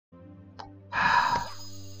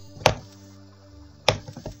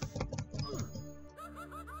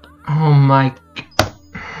Oh my...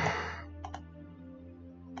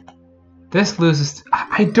 This loses...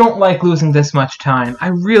 I don't like losing this much time. I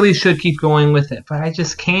really should keep going with it, but I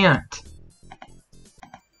just can't.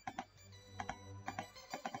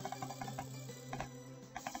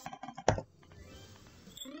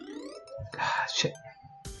 Shit.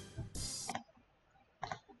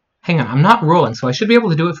 Hang on, I'm not rolling, so I should be able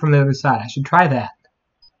to do it from the other side. I should try that.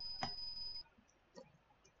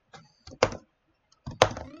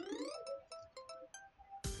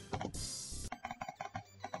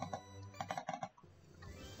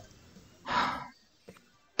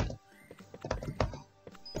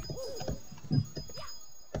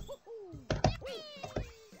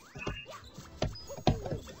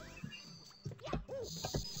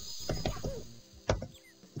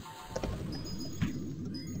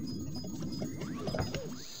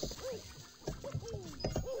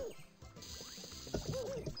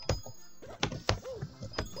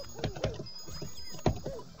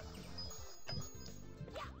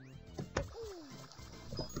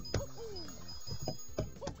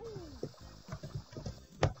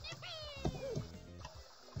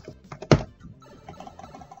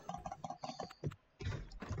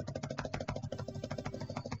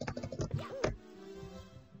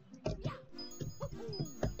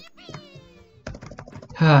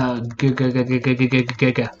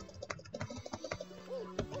 Giga.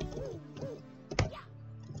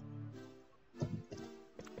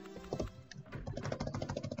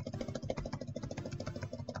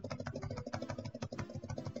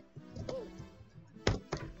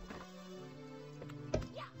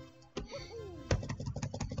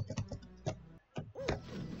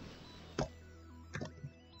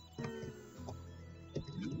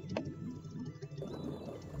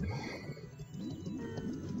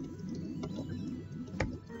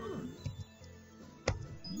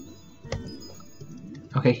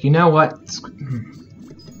 Okay, you know what?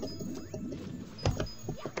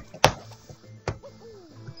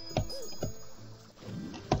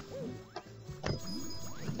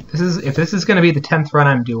 If this is going to be the 10th run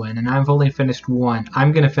I'm doing, and I've only finished one,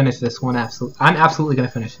 I'm going to finish this one. I'm absolutely going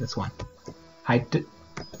to finish this one.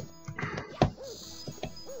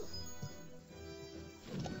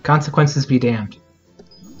 Consequences be damned.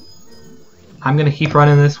 I'm going to keep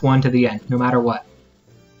running this one to the end, no matter what.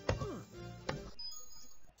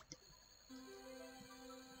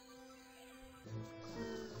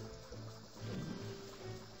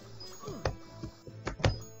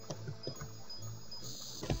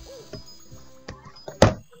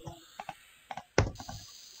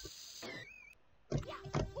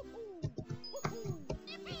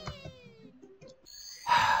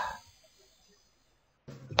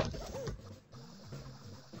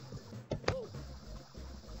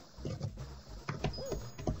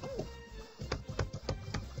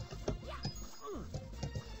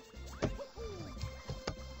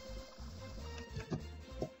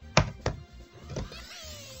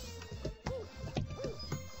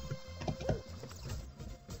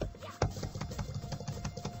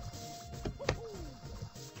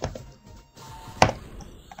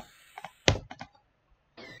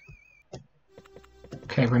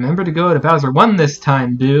 Okay, remember to go to Bowser 1 this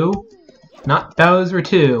time, Boo! Not Bowser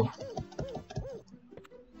 2.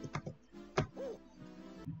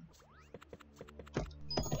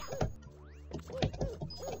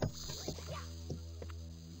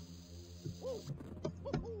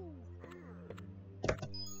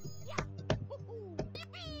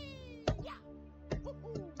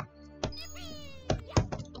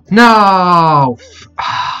 No!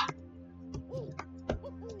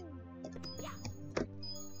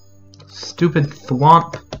 Stupid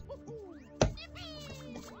thwomp.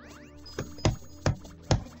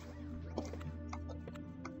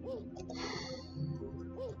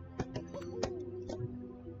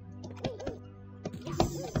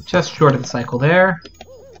 Just short of the cycle there.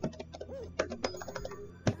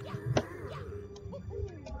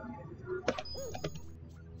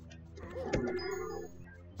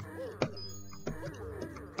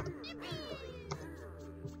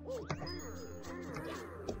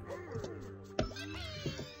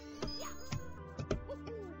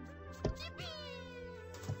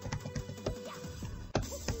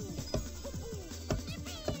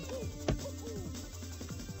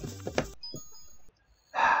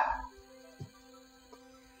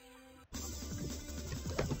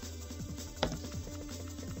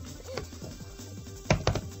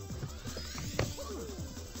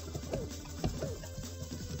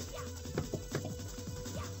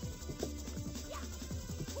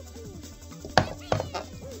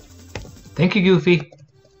 Thank you, Goofy.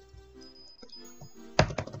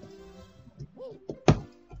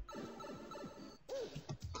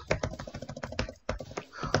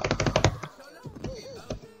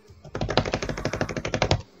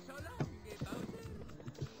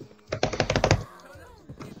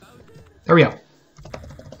 There we go.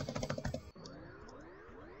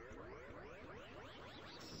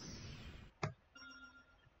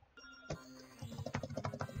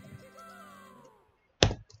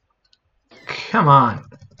 Come on.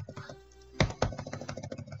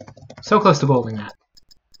 So close to bowling that.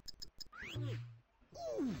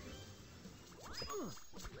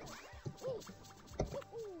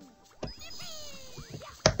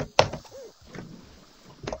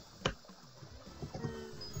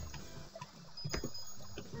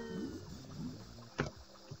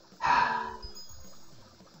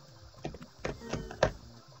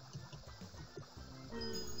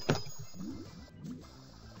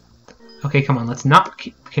 Okay, come on, let's not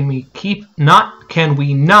keep, can we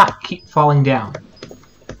not keep falling down?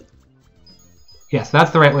 Yes,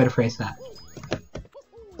 that's the right way to phrase that.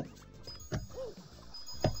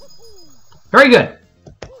 Very good.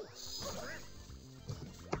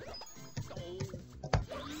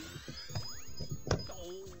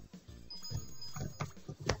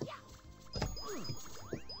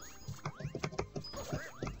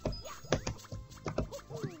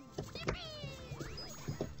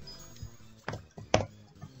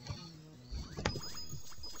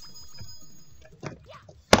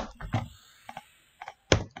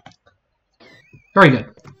 Very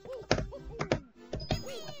good.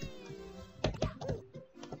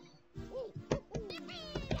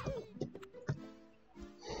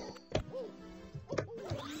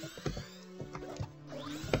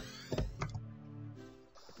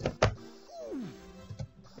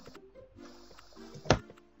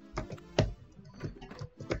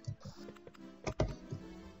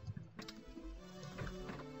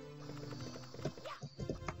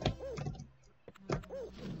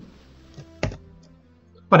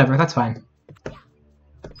 Whatever, that's fine.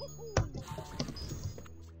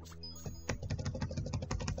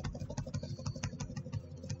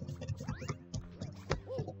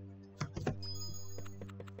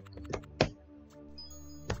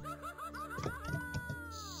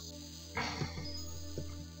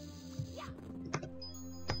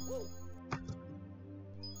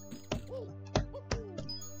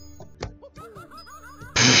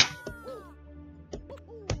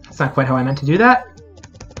 That's not quite how I meant to do that.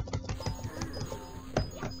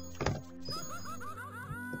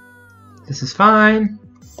 This is fine.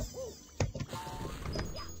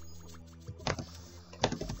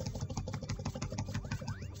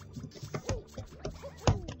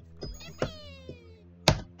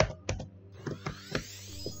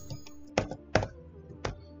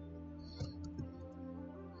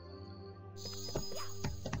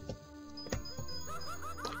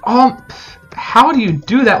 How do you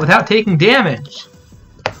do that without taking damage?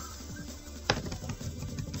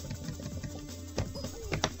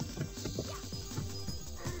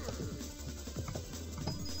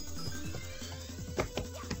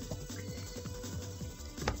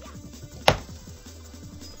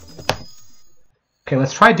 Okay,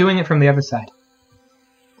 let's try doing it from the other side.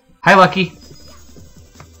 Hi, Lucky.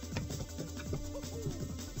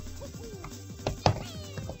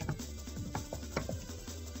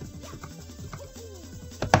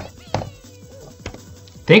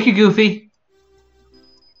 Thank you, Goofy.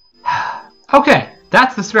 Okay,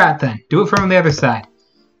 that's the strat then. Do it from the other side.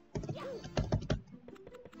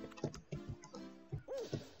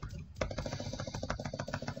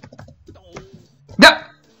 No!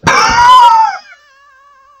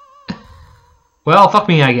 Well, fuck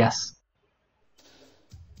me, I guess.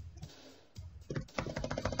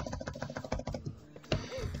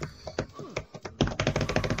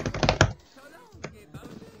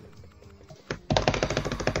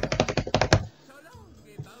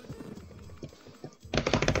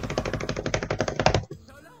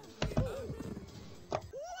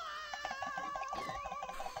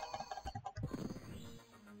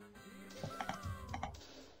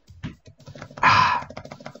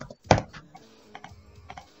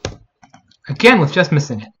 Again with just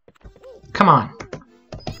missing it. Come on.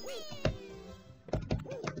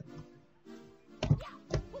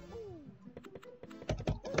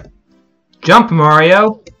 Jump,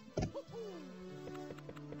 Mario!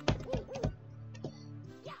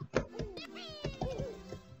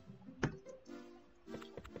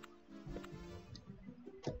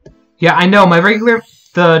 Yeah, I know, my regular...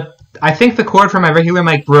 I think the cord for my regular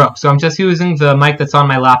mic broke, so I'm just using the mic that's on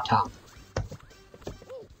my laptop.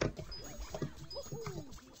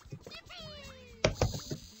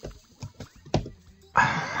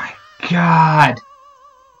 God.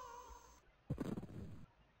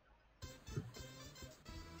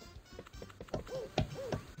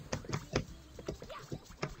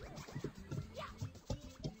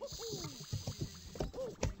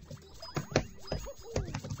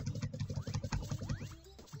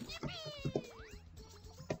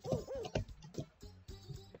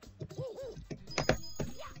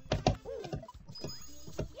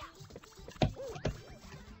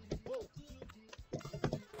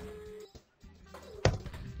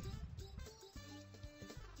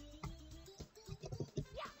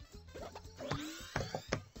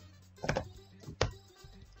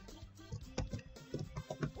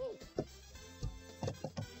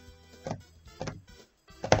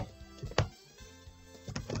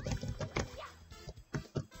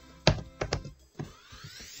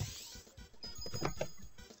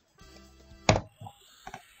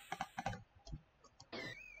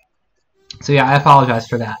 So yeah, I apologize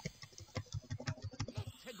for that.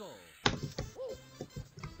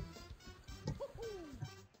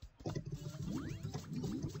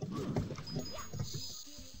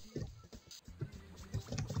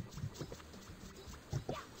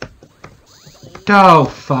 Oh,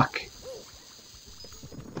 fuck.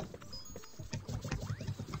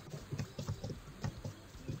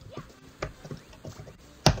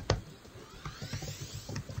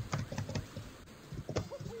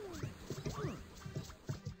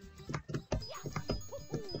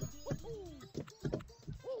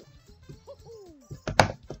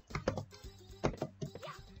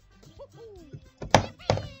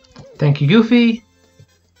 Thank you, Goofy.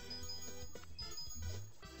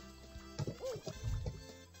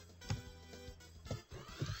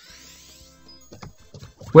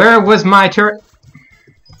 Where was my turret?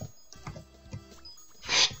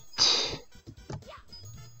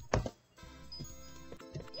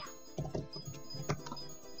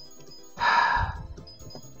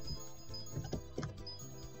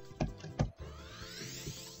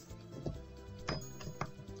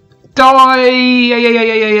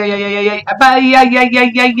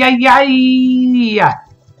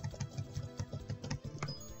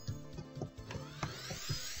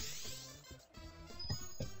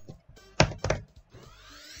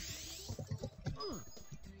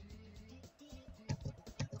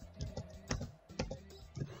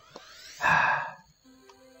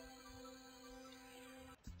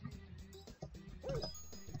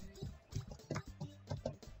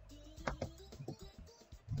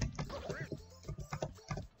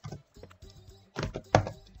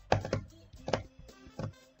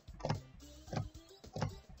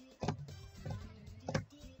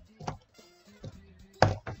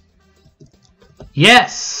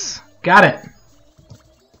 Yes! Got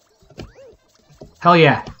it. Hell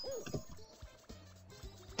yeah.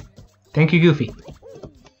 Thank you, Goofy.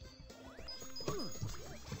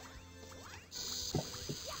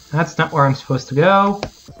 That's not where I'm supposed to go.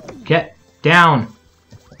 Get down.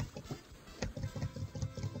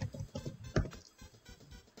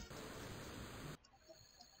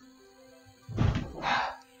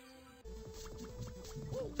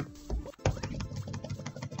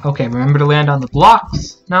 Okay, remember to land on the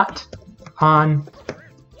blocks, not on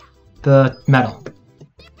the metal.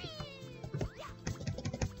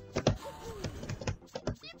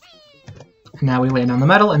 And now we land on the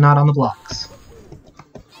metal and not on the blocks.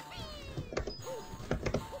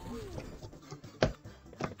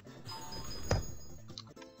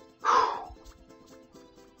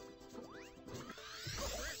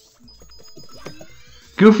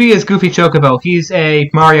 Goofy is Goofy Chocobo. He's a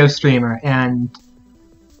Mario streamer, and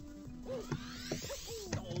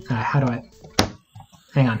how do I...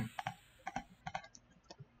 Hang on.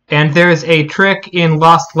 And there's a trick in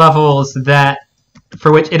Lost Levels that,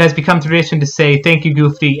 for which it has become tradition to say thank you,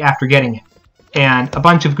 Goofy, after getting it. And a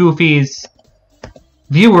bunch of Goofy's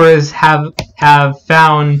viewers have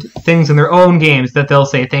found things in their own games that they'll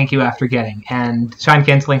say thank you after getting, and Shine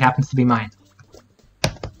Canceling happens to be mine.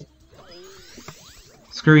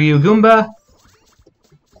 Screw you, Goomba.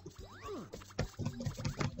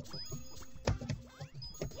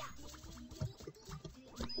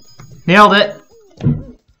 Nailed it!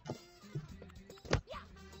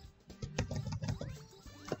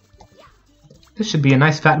 This should be a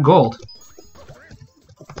nice fat gold.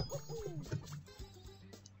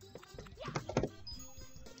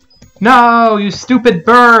 No, you stupid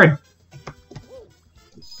bird!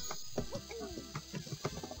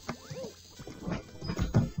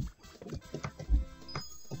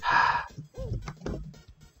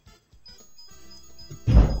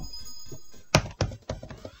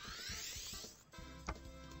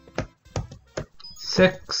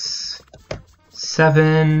 Six,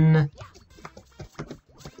 7,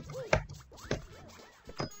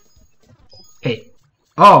 8.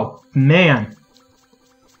 Oh, man.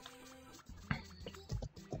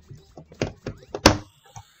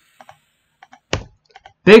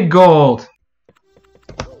 Big gold.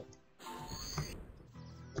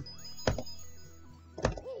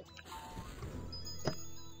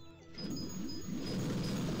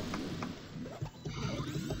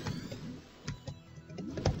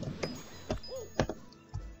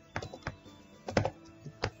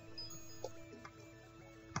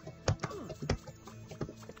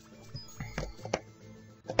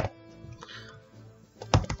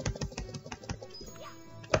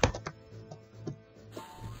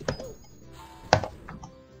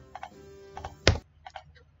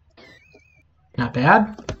 Not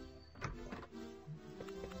bad.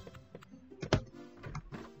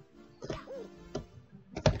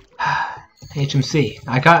 HMC.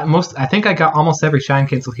 I think I got almost every Shine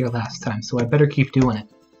Cancel here last time, so I better keep doing it.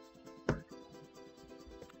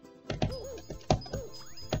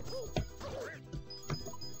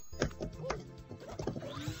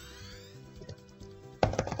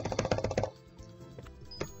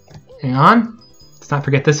 Hang on. Let's not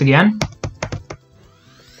forget this again.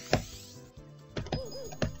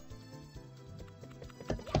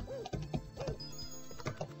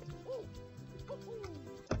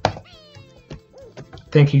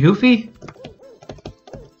 Thank you, Goofy.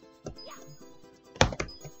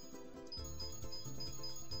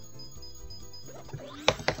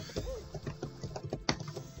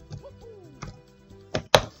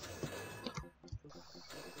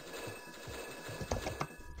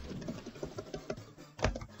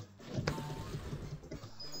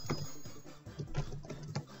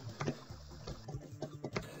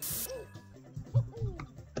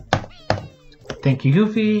 Thank you,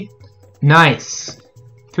 Goofy. Nice.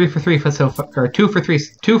 3 for 3 for so far, or 2 for 3,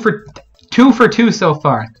 2 for 2 so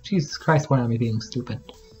far. Jesus Christ, why am I being stupid?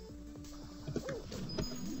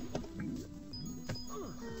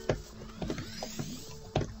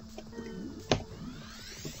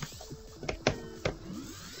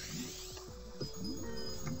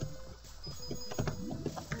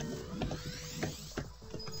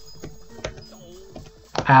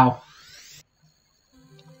 Ow.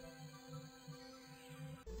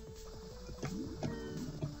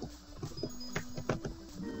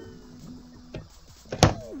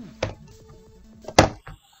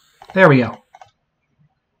 There we go.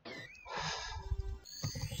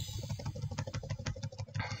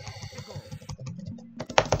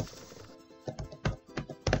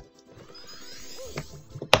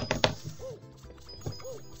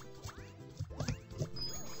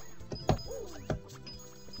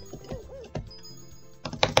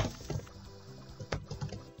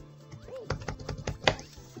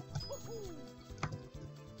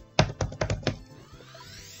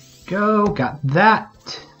 Go, got that.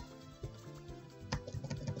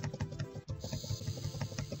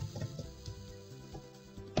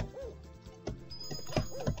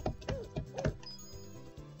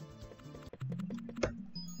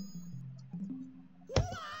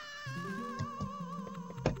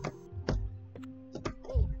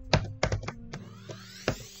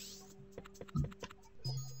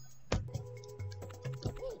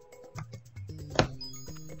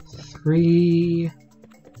 Three.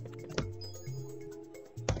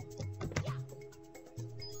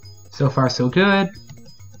 So far, so good.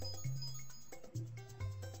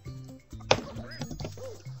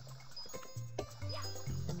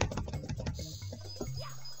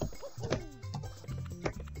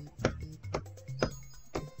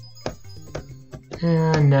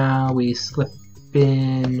 And now we slip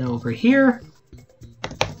in over here.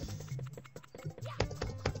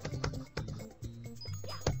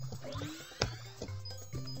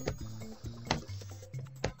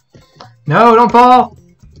 No, don't fall!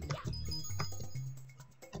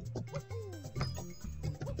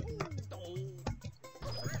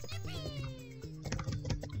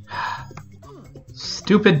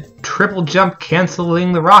 Stupid triple jump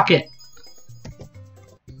canceling the rocket.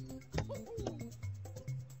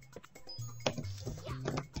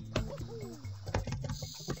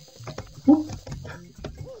 Whoop.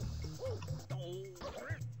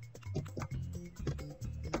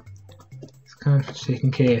 It's kind of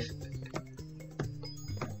shaking cave.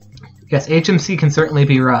 Yes, HMC can certainly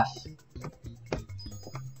be rough.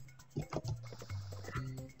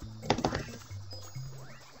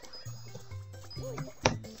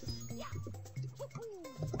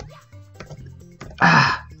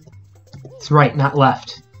 Ah! It's right, not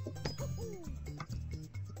left.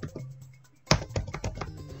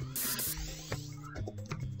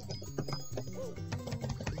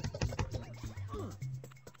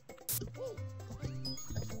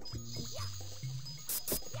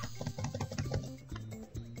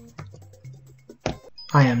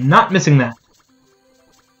 I am not missing that.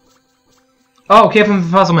 Oh, KFF and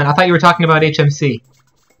Puzzleman. I thought you were talking about HMC.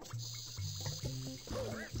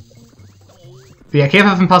 But yeah,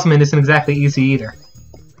 KFF and Puzzleman isn't exactly easy either.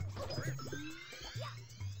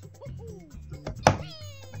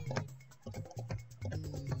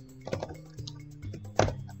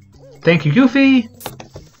 Thank you, Goofy.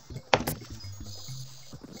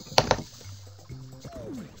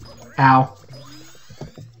 Ow.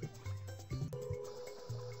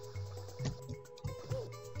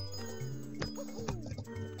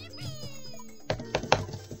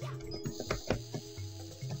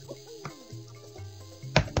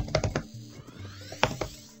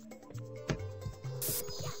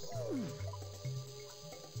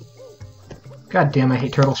 God damn, I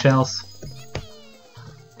hate turtle shells.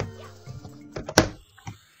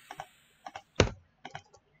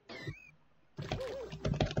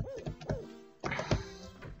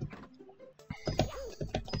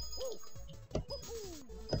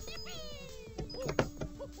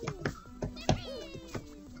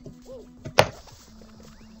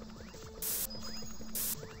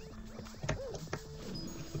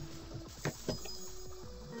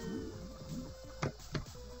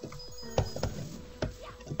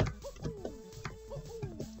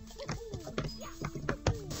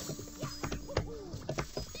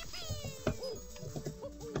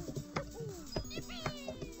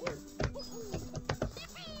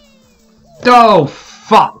 Oh,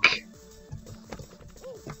 fuck!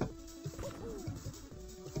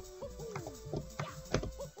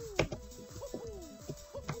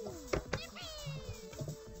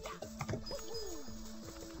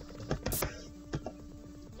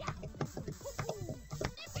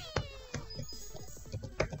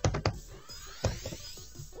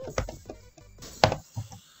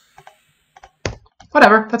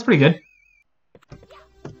 Whatever, that's pretty good.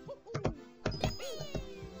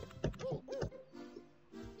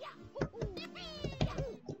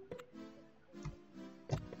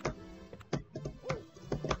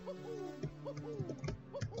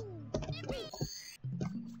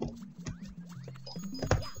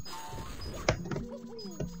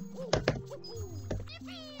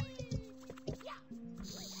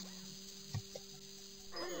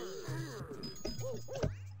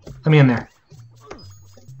 Let me in there.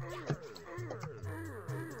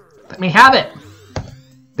 Let me have it,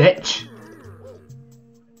 bitch.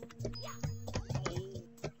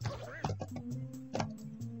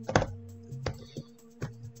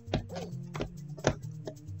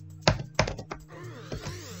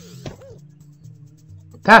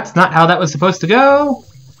 That's not how that was supposed to go.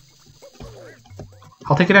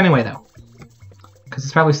 I'll take it anyway, though. Because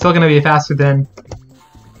it's probably still going to be faster than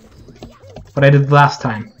what I did last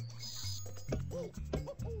time.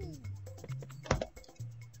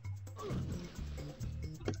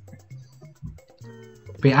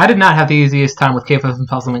 But yeah, I did not have the easiest time with Cave of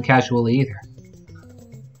Empuzzlement casually either.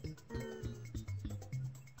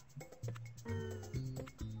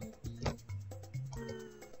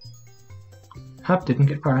 Up, didn't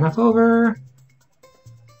get far enough over.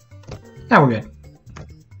 Now we're good.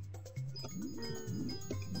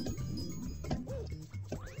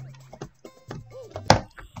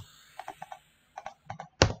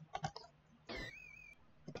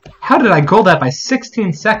 How did I goal that by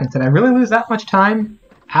 16 seconds? Did I really lose that much time?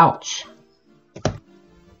 Ouch.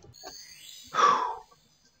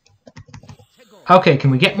 Okay, can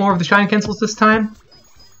we get more of the Shine Cancels this time?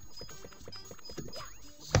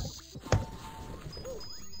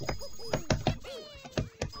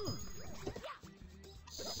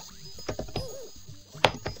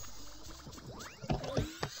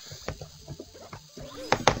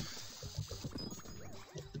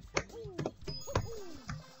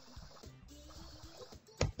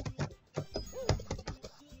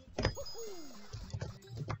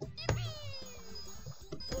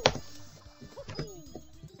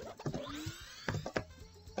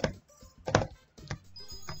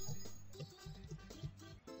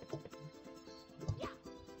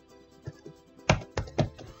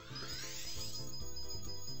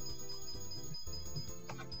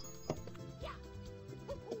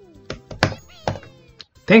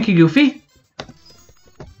 Thank you, Goofy.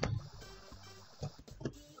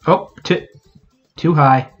 Oh, too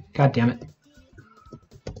high. God damn it.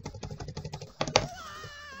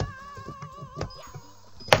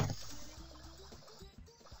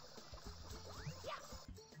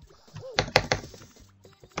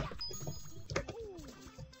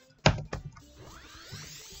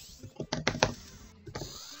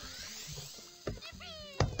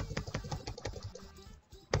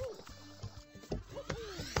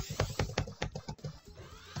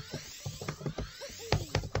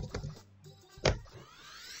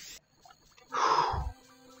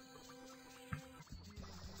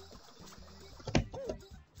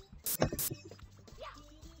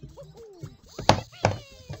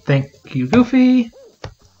 Thank you, Goofy.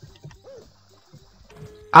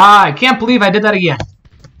 Ah, I can't believe I did that again.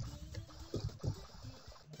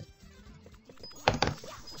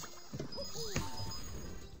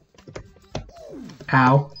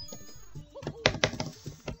 Ow.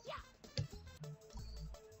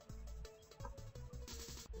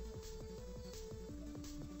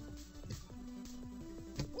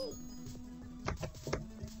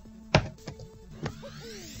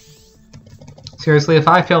 Seriously, if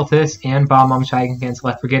I fail this and Bomb Shine Cancel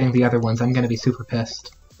after forgetting the other ones, I'm gonna be super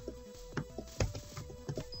pissed.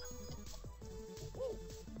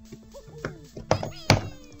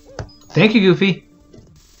 Thank you, Goofy.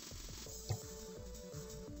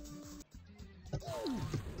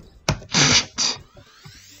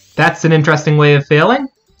 That's an interesting way of failing.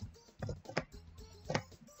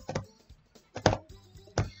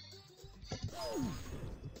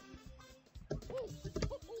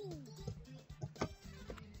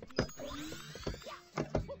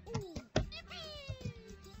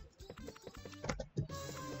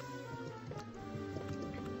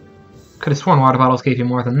 Could have sworn water bottles gave you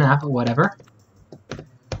more than that, but whatever.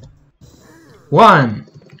 1.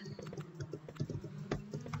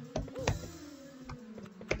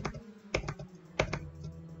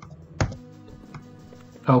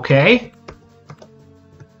 Okay.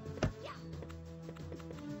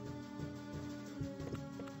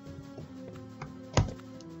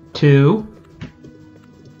 2.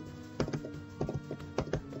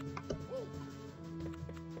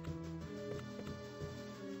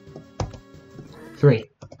 3.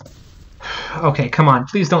 Okay, come on.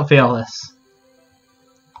 Please don't fail this.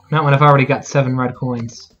 Not when I've already got 7 red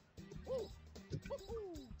coins.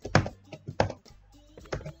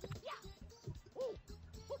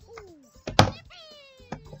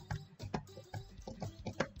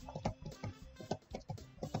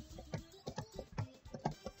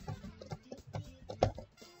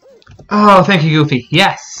 Oh, thank you, Goofy.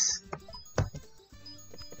 Yes!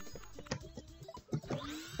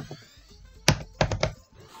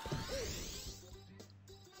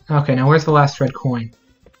 Okay, now where's the last red coin?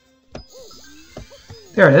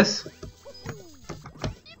 There it is.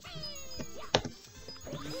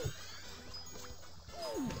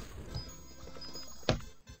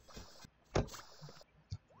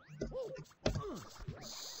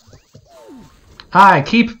 I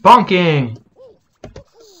keep bonking!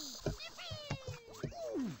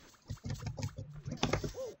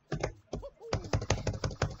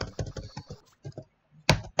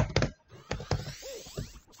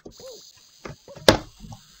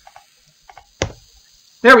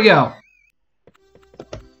 There we go!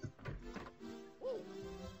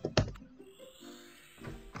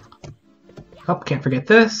 Oh, can't forget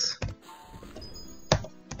this.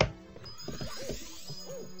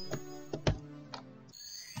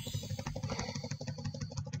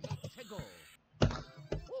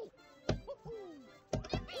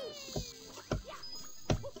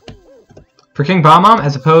 For King Bob-omb,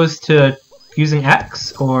 as opposed to using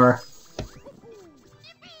X, or...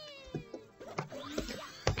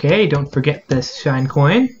 Okay, don't forget this shine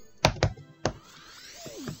coin.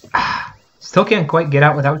 Still can't quite get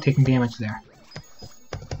out without taking damage there.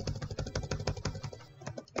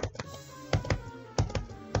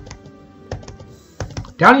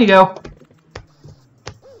 Down you go.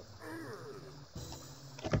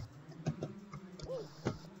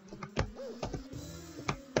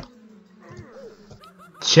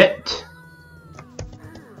 Shit.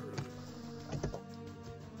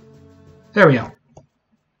 There we go.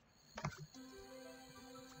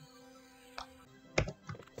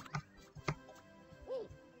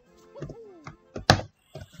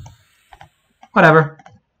 Whatever.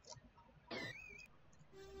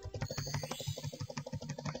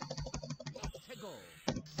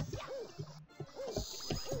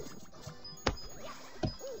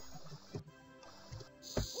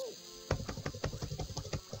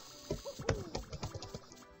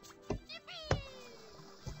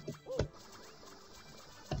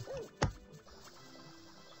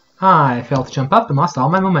 I failed to jump up and lost all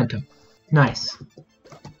my momentum. Nice.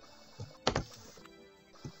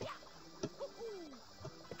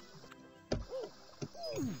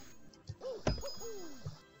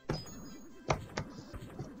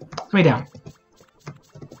 Let me down.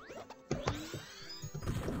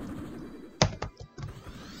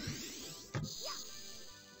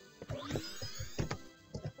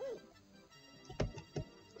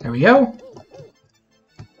 There we go.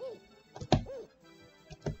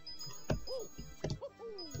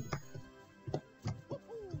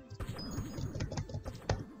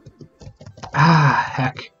 Ah,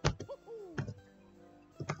 heck.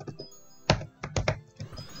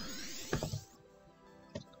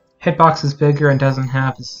 Hitbox is bigger and doesn't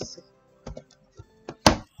have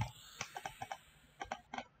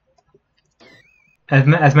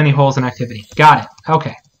as many holes in activity. Got it.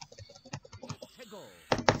 Okay.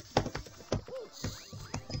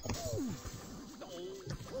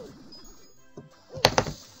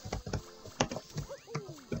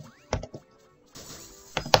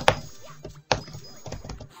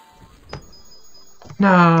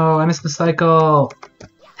 No, I missed the cycle.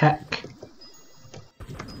 Heck.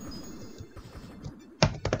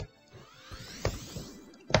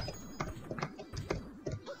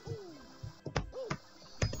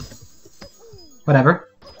 Whatever.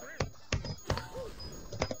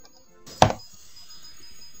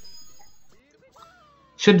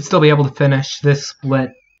 Should still be able to finish this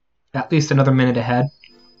split at least another minute ahead.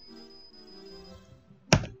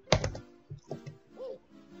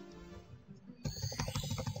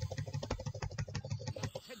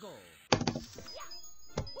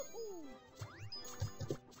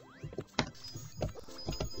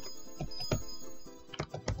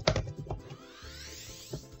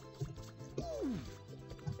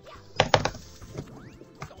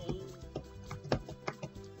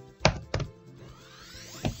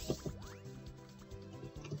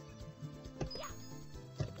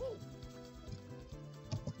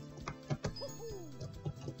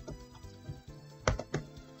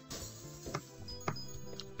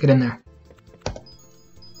 Get in there.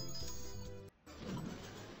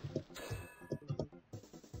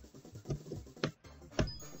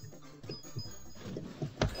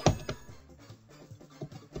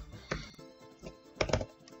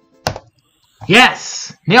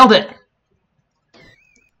 Yes! Nailed it!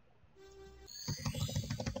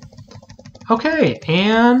 Okay,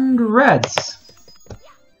 and reds.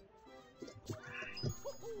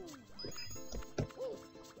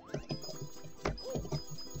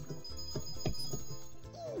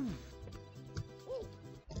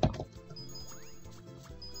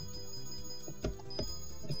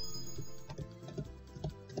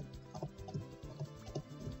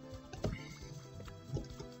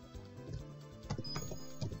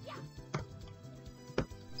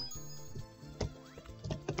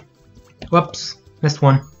 Whoops, missed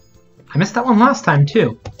one. I missed that one last time,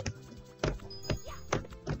 too.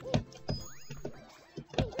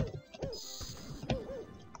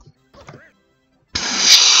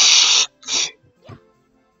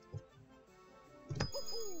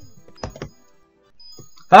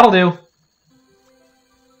 That'll do.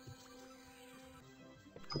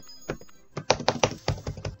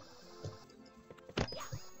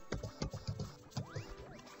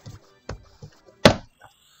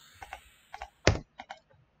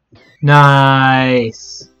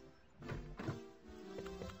 Nice.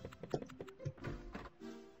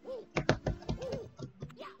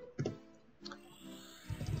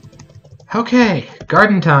 Okay,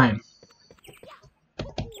 garden time.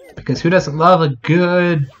 Because who doesn't love a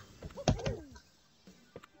good...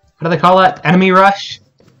 what do they call that? Enemy rush?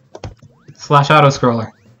 /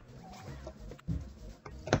 auto-scroller.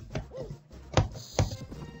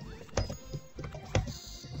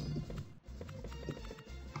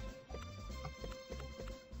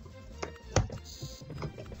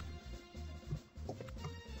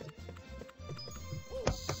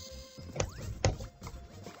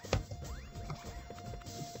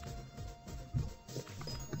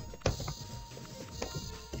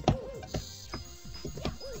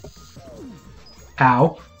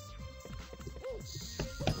 Ow.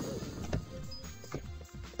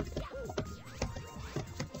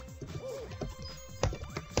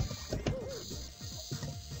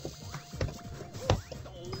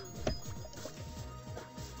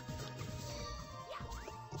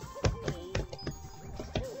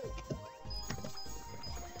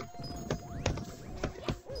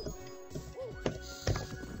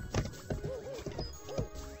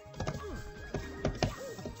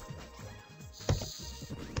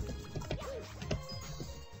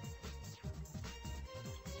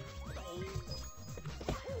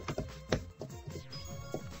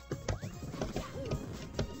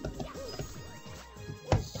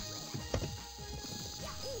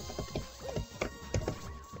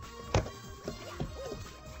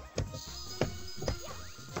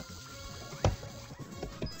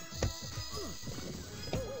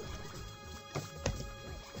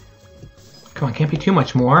 Come on, can't be too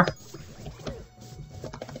much more.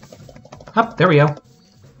 Up, there we go.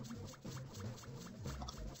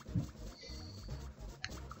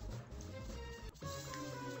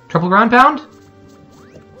 Triple ground pound?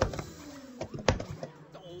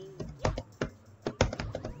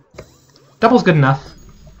 Double's good enough.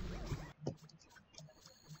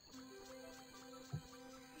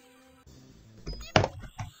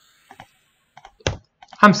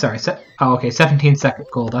 I'm sorry, oh okay, 17-second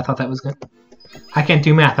gold. I thought that was good. I can't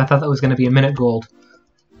do math. I thought that was going to be a minute gold.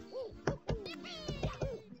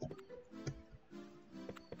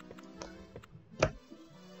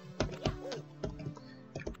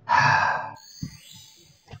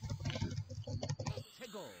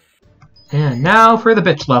 And now for the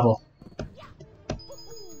bitch level.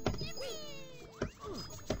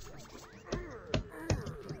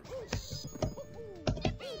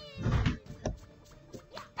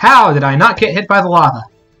 How did I not get hit by the lava?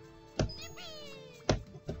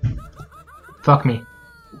 Fuck me.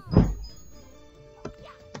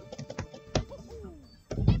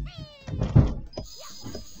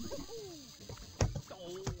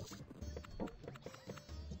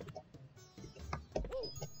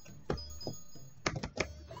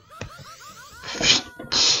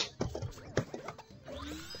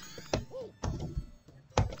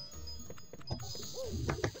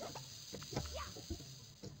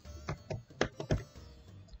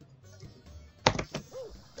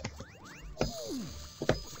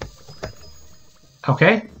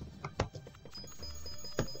 Okay.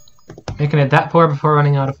 Making it that far before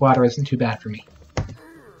running out of water isn't too bad for me.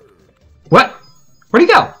 What? Where'd he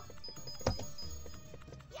go?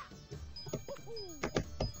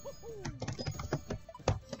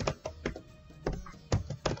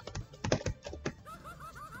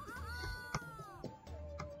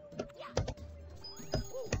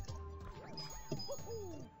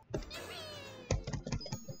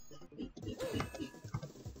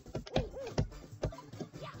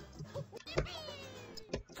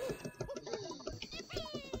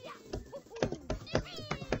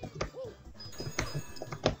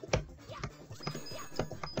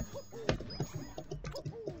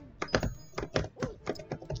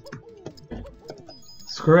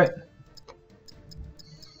 Screw it.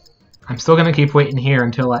 I'm still gonna keep waiting here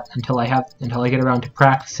until I get around to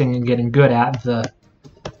practicing and getting good at the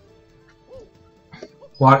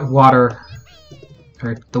water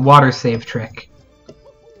save trick,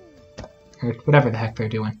 or whatever the heck they're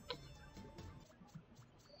doing.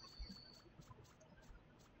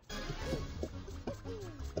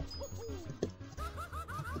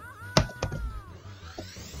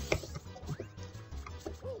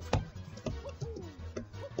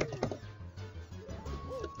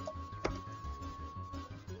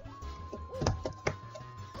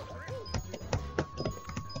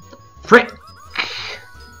 Frick!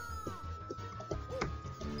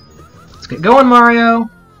 Let's get going, Mario!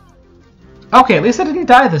 Okay, at least I didn't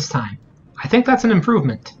die this time. I think that's an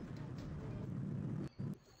improvement.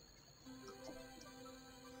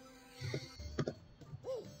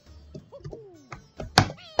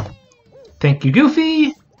 Thank you,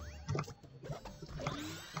 Goofy!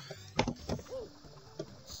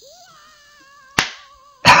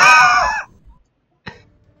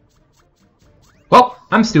 Well,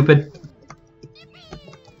 I'm stupid.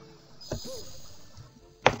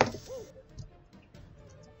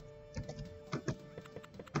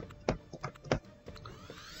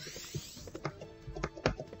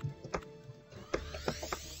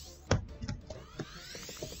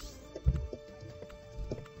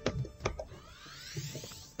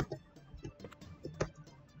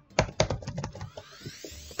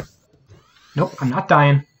 Nope, I'm not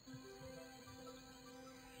dying.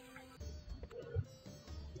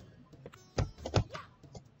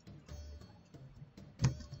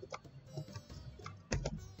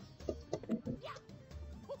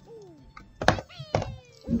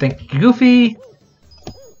 Thank you, Goofy.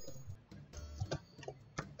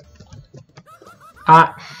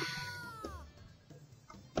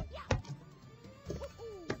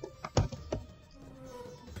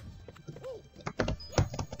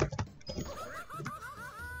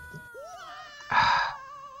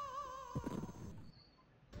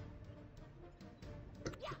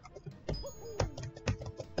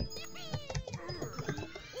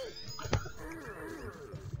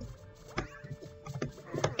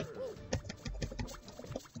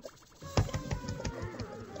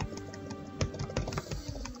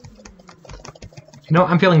 You know,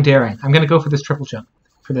 I'm feeling daring. I'm gonna go for this triple jump.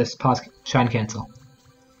 For this pause shine cancel.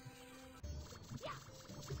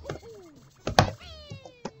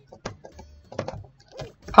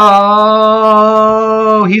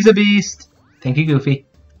 Oh, he's a beast. Thank you, Goofy.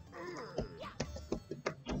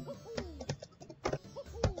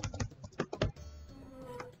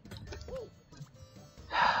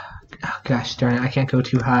 Oh, gosh darn it, I can't go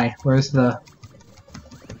too high. Where's the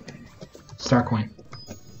star coin?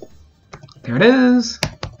 There it is!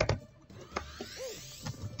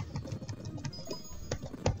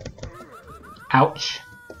 Ouch.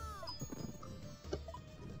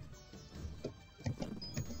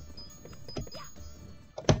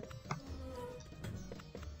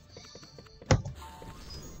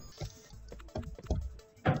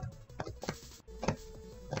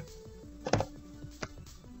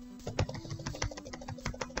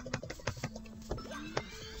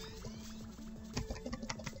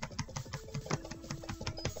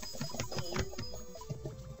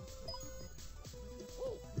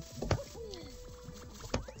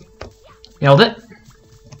 Nailed it.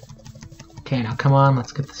 Okay, now come on,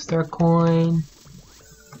 let's get the star coin.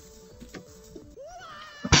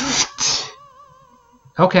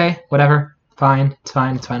 Okay, whatever. Fine. It's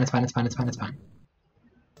fine. It's fine. It's fine. It's fine. It's fine. It's fine.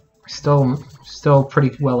 We're still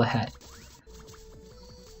pretty well ahead.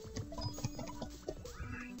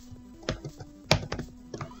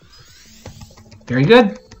 Very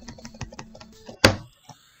good.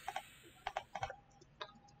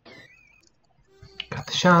 Got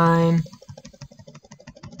the shine.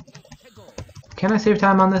 Can I save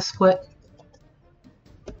time on this split?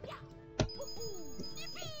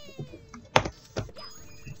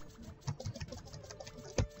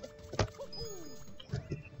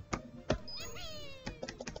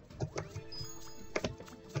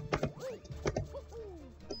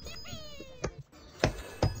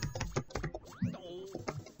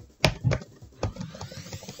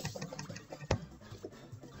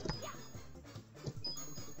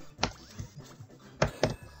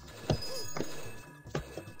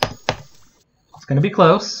 Gonna be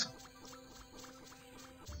close.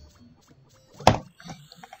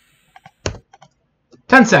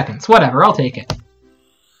 "10 seconds, whatever, I'll take it."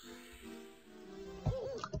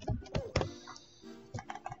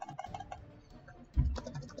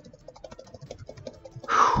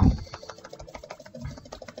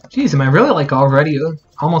 Jeez, am I really like already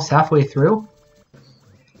almost halfway through?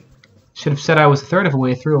 Should have said I was a third of the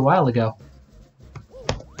way through a while ago.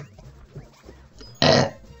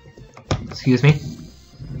 Excuse me.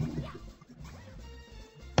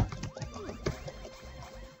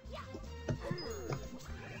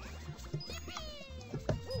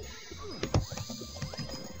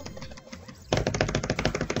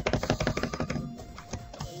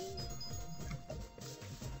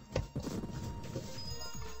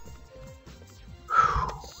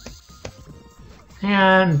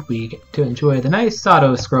 And we get to enjoy the nice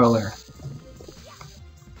auto-scroller.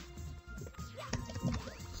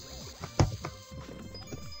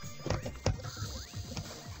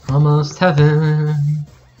 Almost heaven,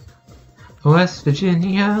 West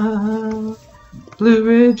Virginia, Blue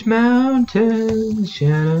Ridge Mountains,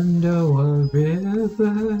 Shenandoah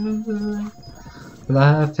River.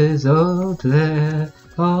 Life is older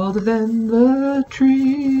than the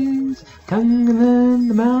trees, younger than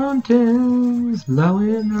the mountains,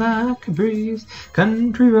 blowing like a breeze.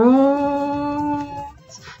 Country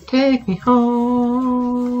roads, take me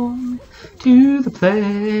home to the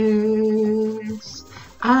place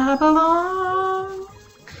I belong.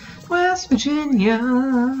 West Virginia,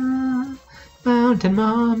 Mountain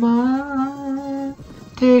Mama,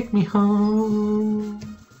 take me home.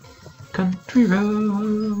 Country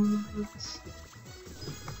roads.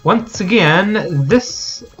 Once again,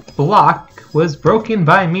 this block was broken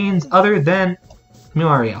by means other than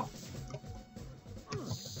Mario.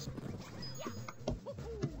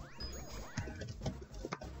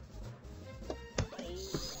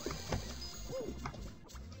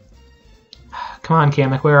 Come on,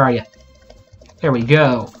 Kamek, where are you? There we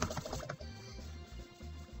go.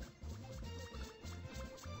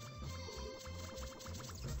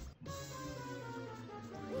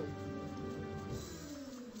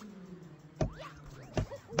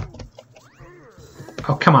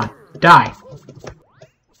 Oh, come on. Die.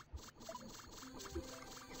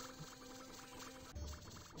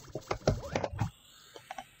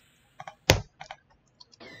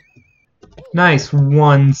 Nice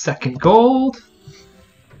 1 second gold.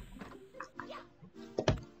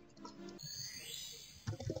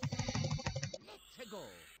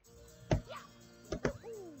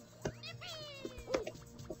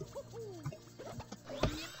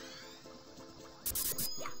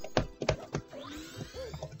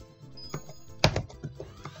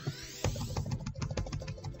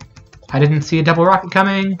 I didn't see a double rocket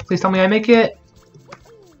coming. Please tell me I make it.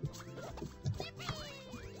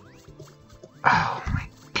 Oh my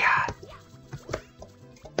god.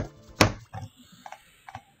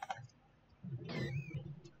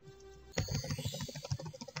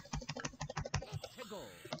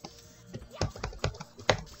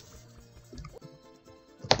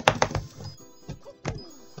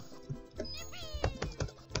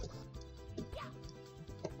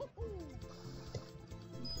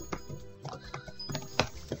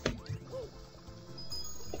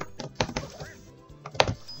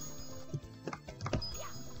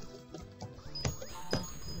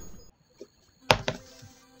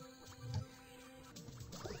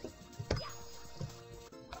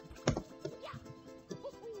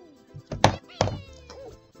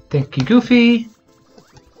 Thank you, Goofy.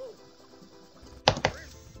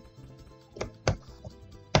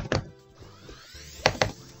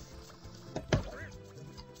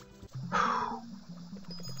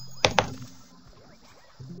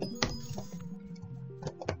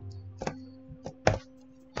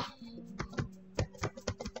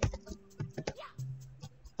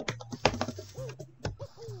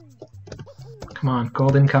 Come on,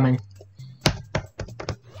 gold incoming.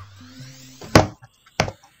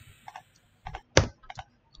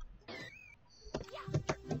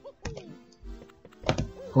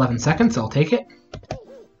 $11 I'll take it.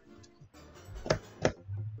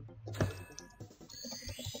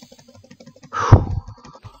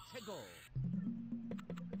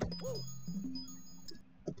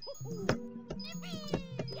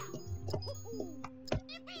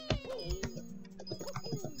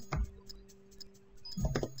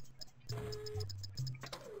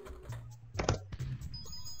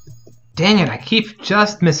 Dang it, I keep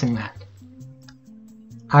just missing that.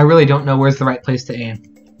 I really don't know where's the right place to aim.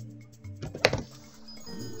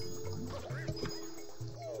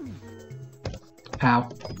 Ow.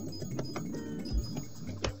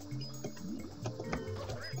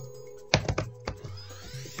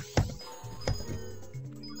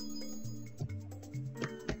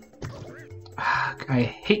 I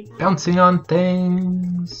hate bouncing on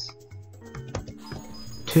things.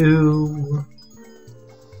 2.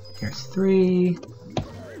 Here's 3.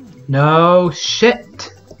 No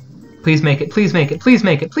shit! Please make it, please make it, please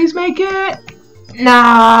make it, please make it!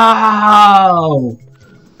 No!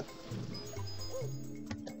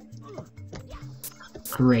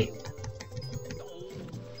 Great.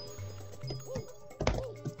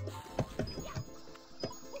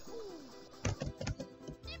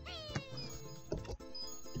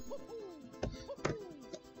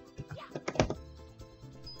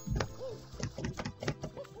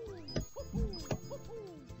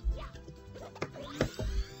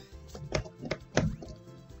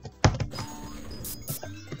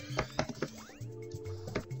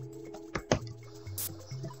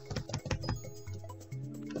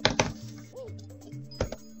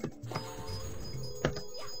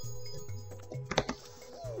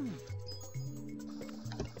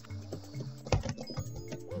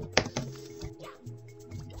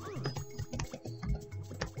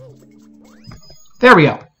 There we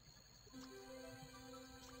go.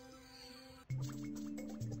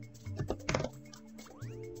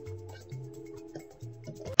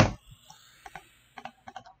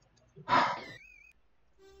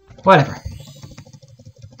 Whatever.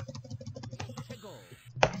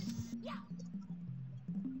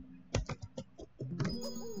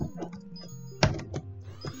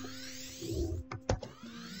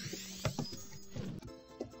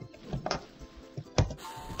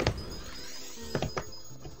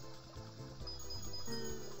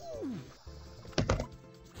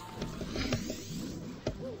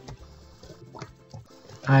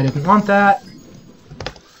 I didn't want that.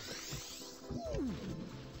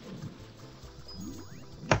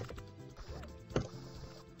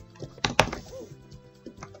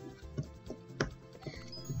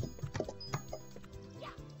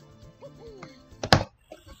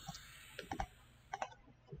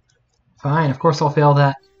 Fine, of course I'll fail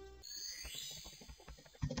that.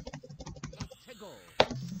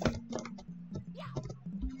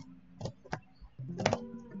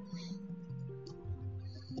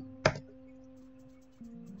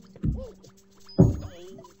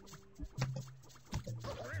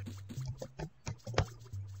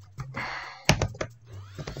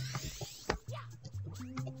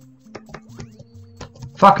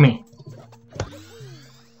 Fuck me.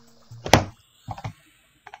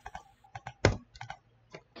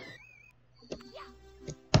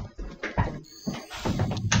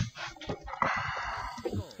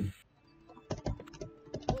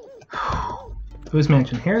 Whose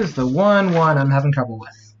mansion? Here's the one I'm having trouble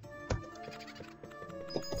with.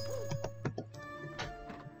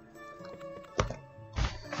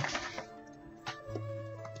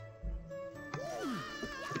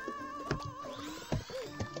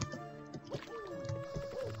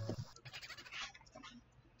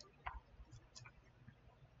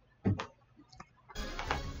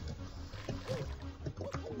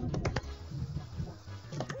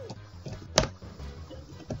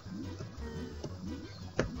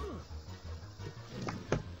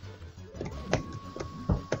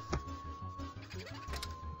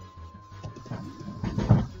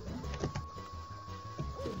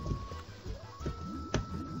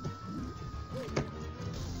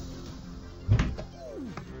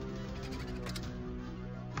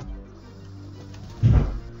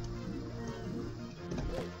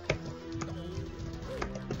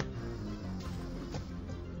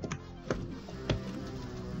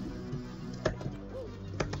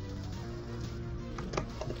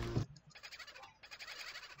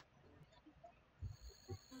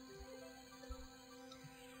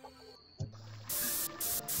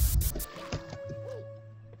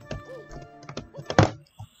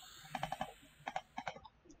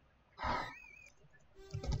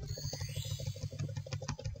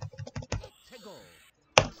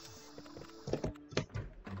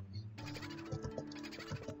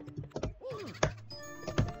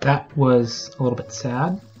 That was a little bit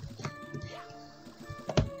sad.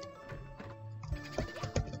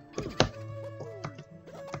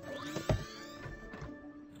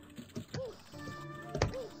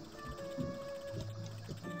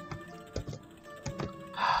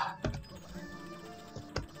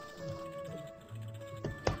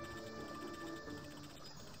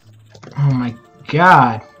 Oh my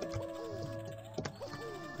god.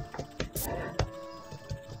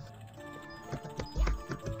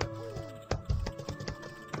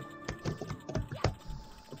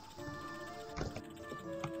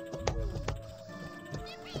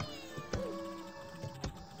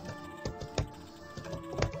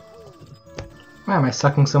 Why am I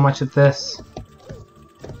sucking so much at this?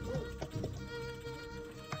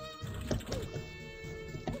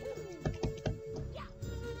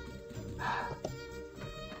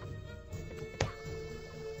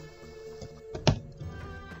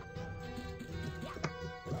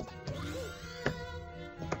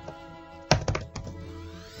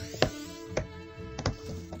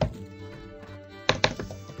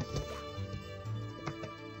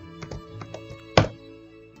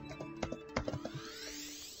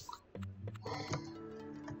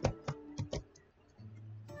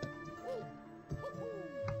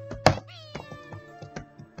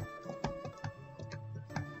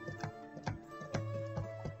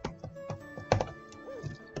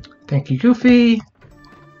 Thank you, Goofy.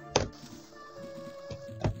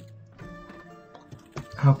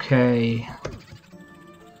 Okay.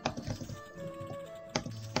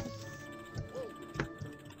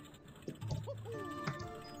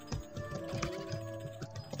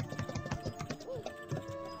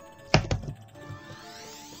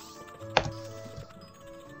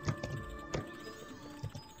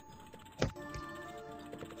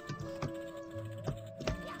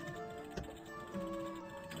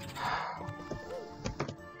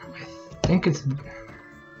 I think it's... I'm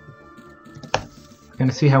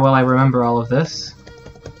gonna see how well I remember all of this.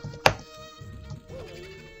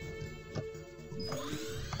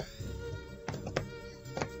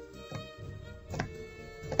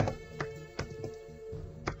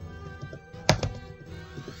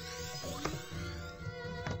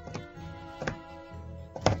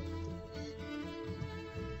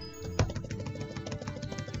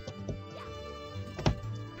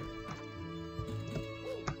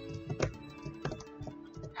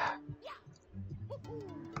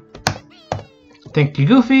 Thank you,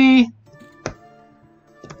 Goofy!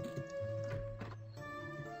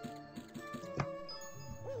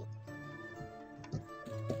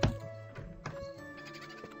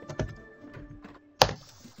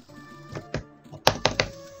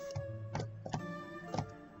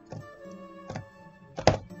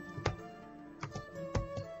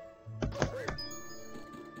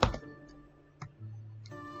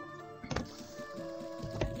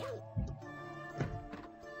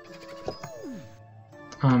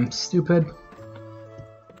 I'm stupid.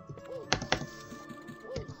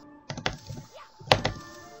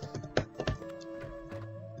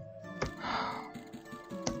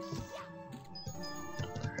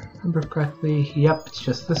 Remember correctly? Yep, it's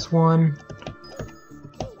just this one.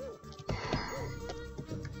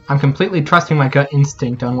 I'm completely trusting my gut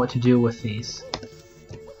instinct on what to do with these.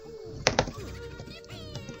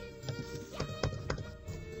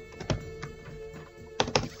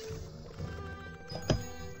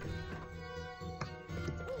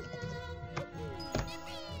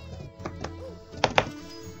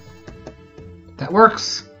 That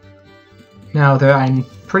works. Now, I'm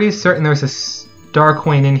pretty certain there's a star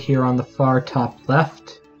coin in here on the far top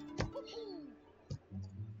left.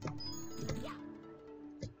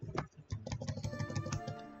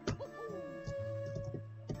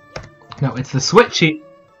 No, it's the switchy.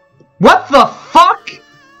 What the fuck?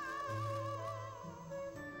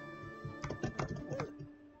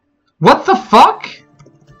 What the fuck?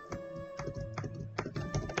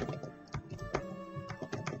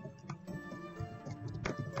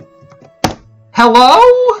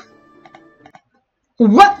 Hello?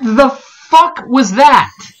 What the fuck was that?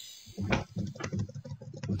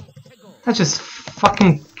 That just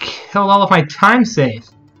fucking killed all of my time save.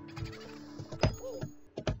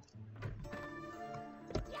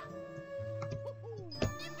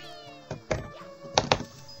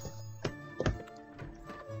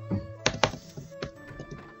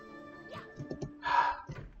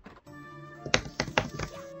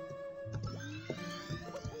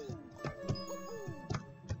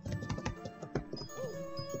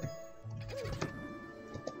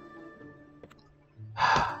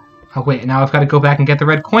 Oh wait, now I've got to go back and get the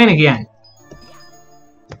red coin again.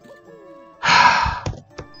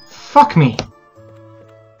 Fuck me.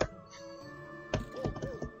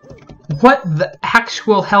 What the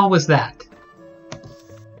actual hell was that?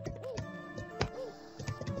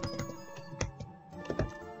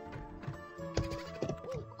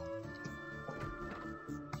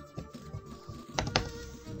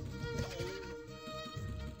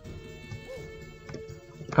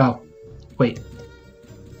 Oh, wait.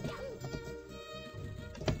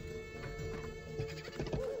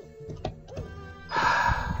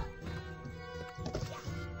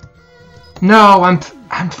 No,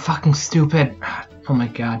 I'm fucking stupid. Oh my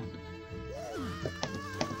god.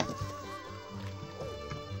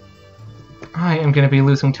 I am gonna be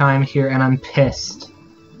losing time here, and I'm pissed.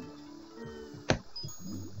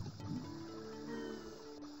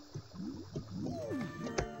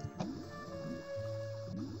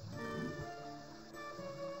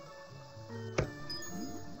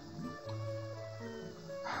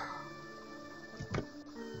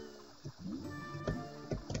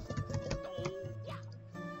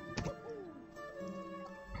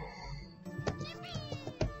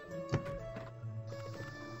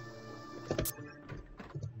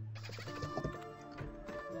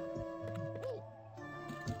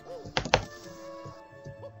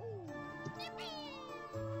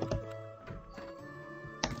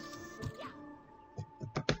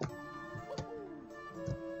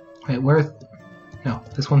 Wait, where? No,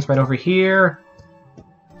 this one's right over here.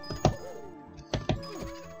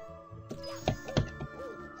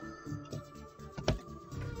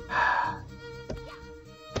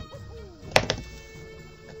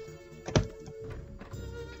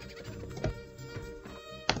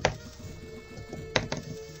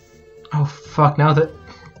 Oh fuck, now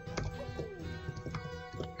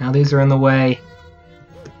these are in the way.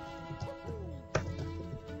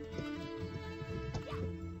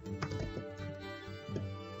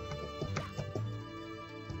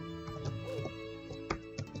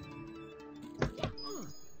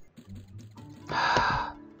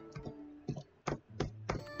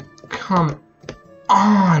 Come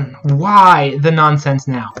on! Why the nonsense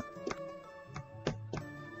now?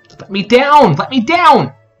 Let me down! Let me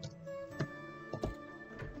down!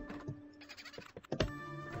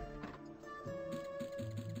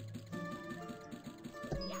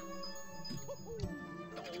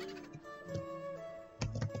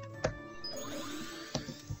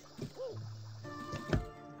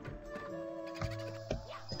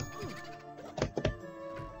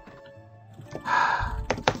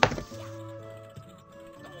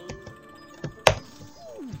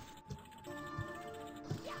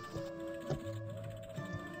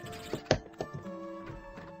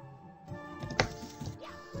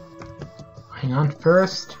 Hang on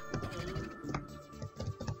first.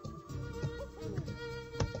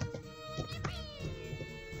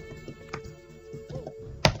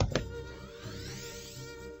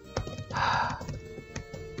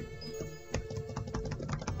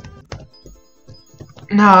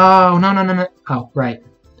 No, no, no, no, no. Oh, right.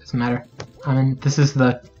 Doesn't matter. I mean, this is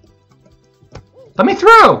the... Let me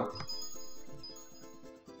through!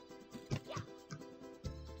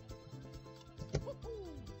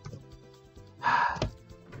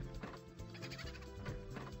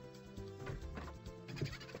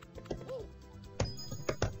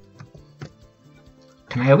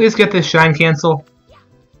 Can I at least get this shine cancel?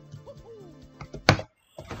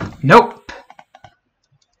 Nope!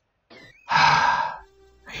 Are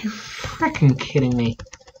you freaking kidding me?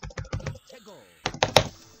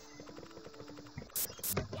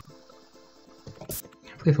 I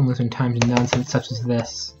can't believe I'm losing time to nonsense such as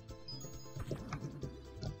this.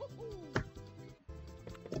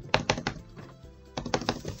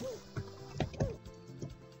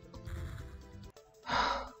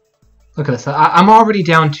 Look at this. I'm already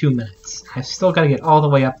down 2 minutes. I've still got to get all the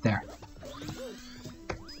way up there.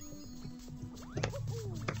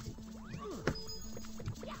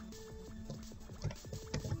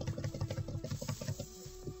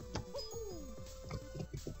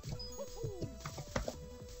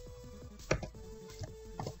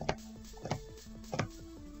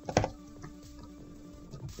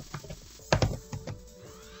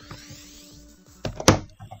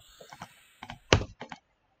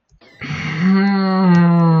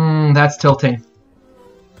 That's tilting.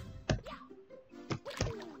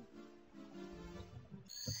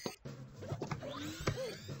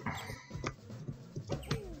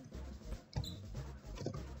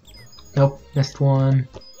 Nope, missed one.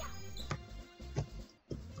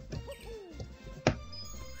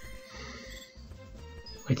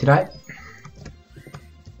 Wait, did I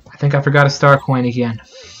think I forgot a star coin again.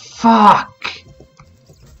 Fuck!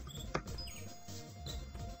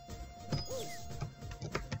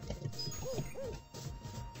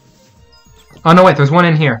 Oh no, wait, there's one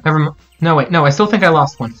in here. Never mind. No, wait, no, I still think I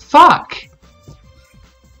lost one. Fuck!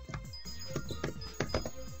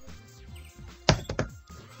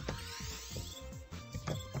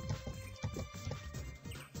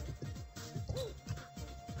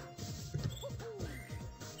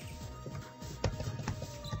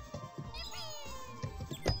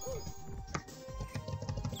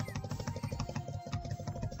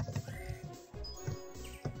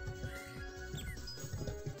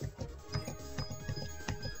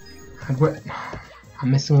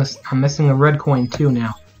 I'm missing a red coin too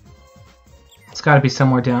now. It's got to be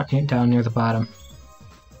somewhere down near the bottom.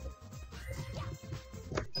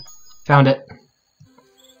 Found it.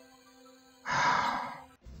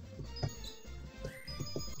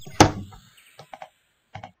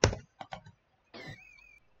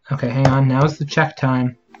 Okay, hang on. Now's the check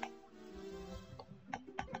time.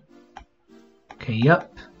 Okay,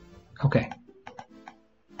 yep. Okay.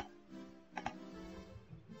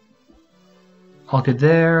 All good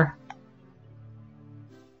there.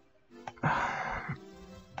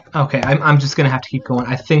 Okay, I'm just gonna have to keep going.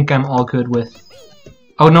 I think I'm all good with.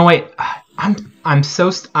 Oh no, wait. I'm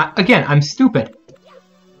so again. I'm stupid.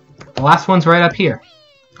 The last one's right up here.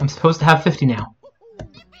 I'm supposed to have 50 now.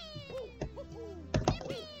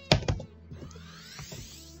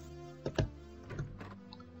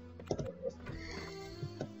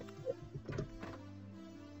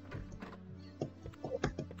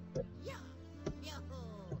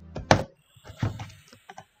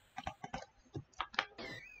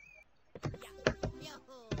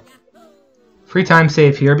 Free time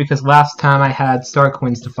save here because last time I had star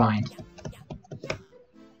coins to find.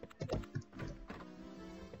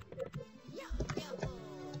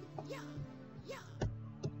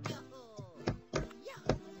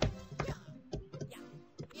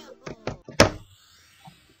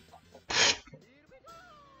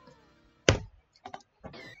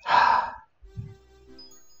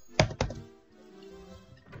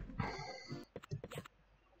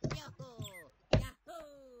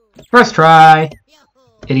 First try!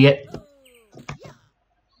 Idiot.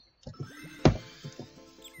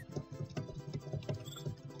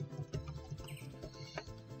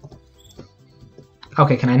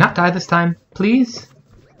 Okay, can I not die this time, please?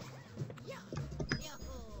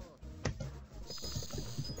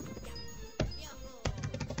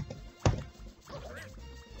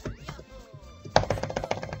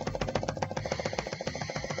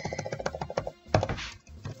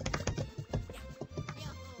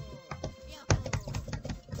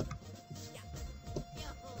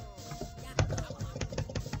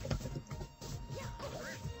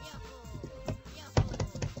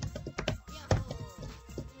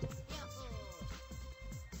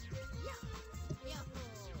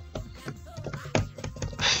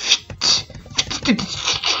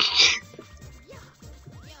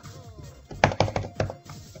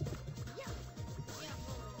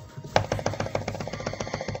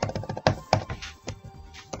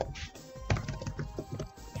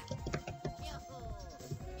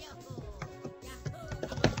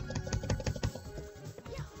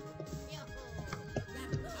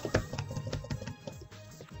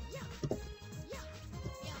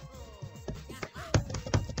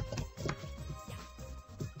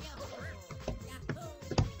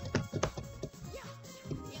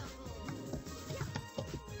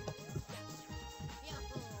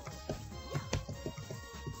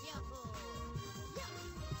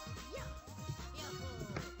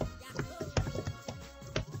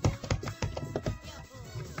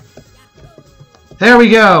 There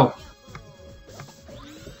we go!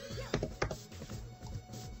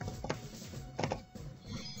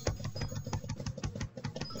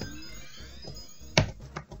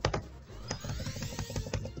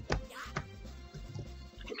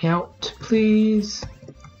 Get me out, please.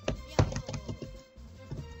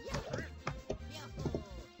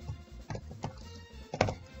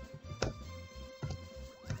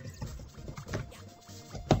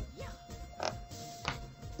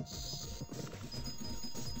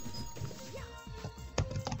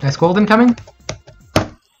 Nice gold incoming.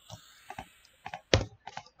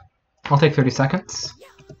 I'll take 30 seconds.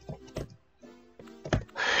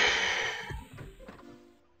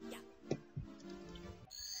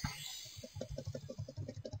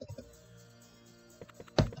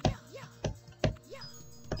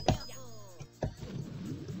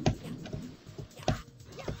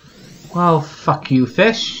 Well, fuck you,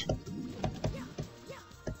 fish.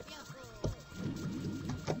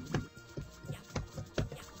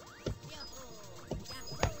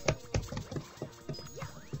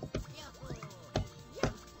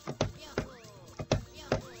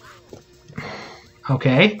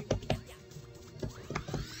 Okay.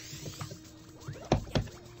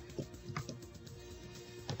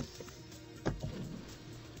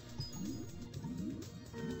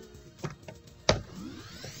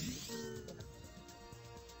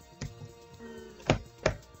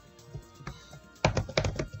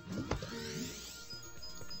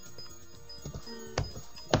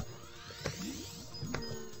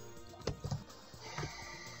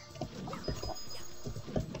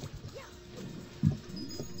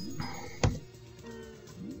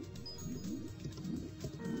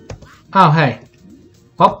 Oh, hey.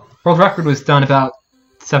 Well, world record was done about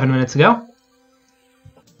 7 minutes ago.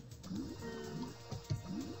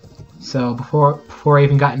 So before I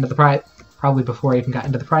even got into the prize, probably before I even got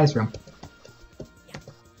into the prize room.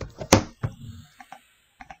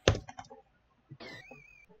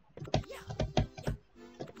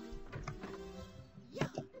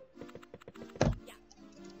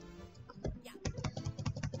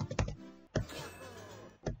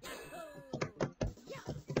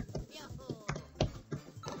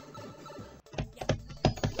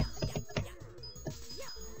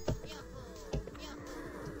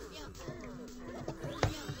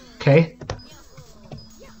 Okay.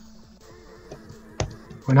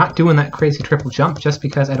 We're not doing that crazy triple jump just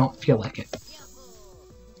because I don't feel like it.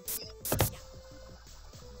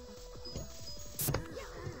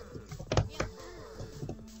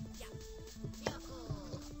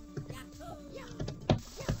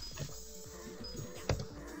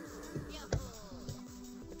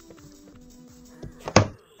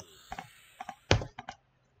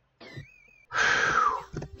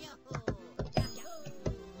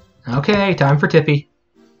 Okay, time for Tippy.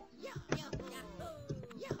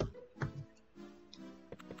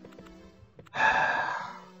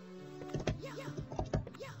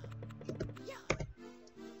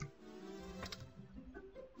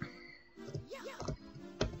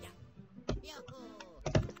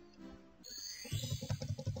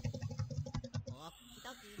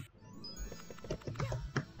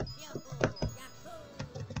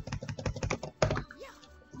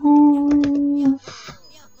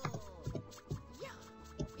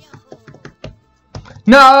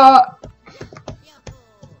 No!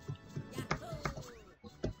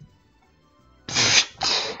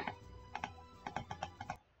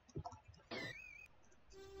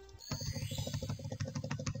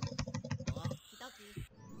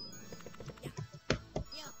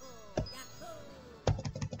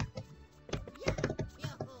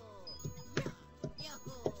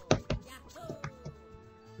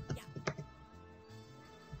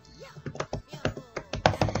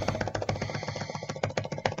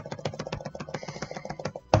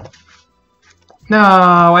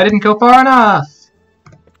 No, I didn't go far enough!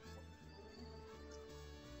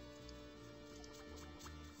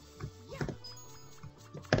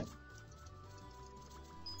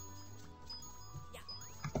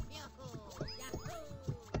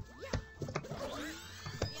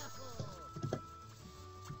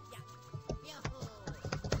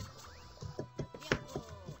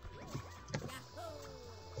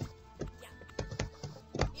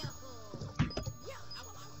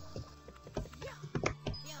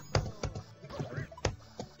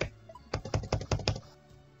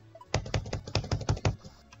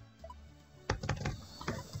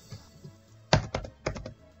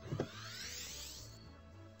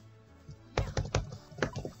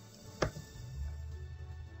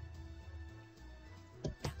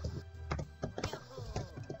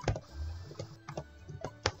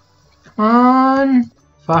 Come on!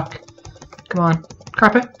 Fuck. Come on.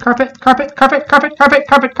 Carpet, carpet, carpet, carpet, carpet, carpet,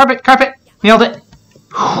 carpet, carpet, carpet! Nailed it!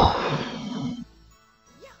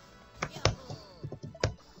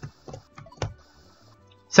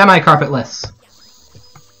 Semi-carpetless.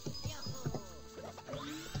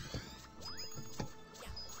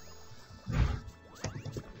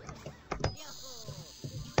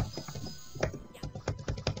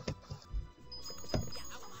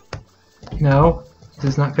 No, this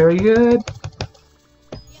is not very good.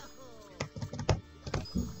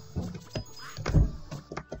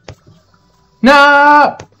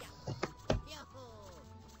 No!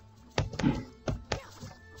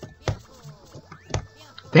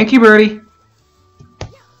 Thank you, Birdie.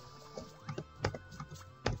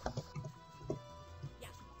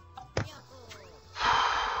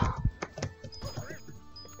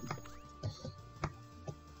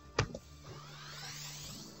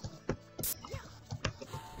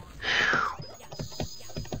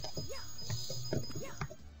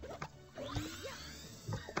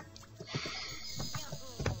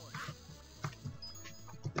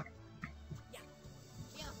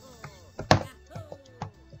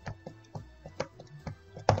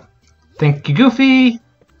 Thank you, Goofy.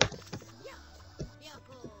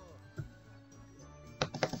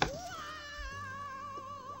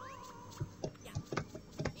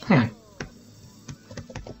 Hang on.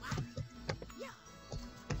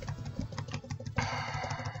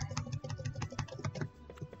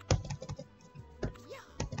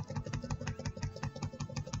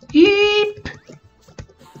 Yeep.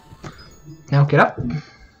 Now get up.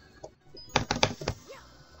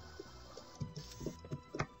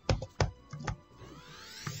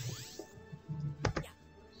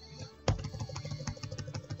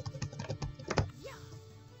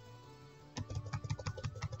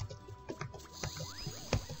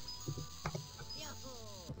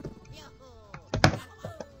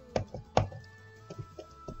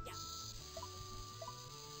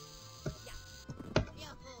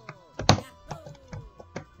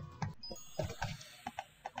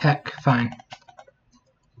 fine.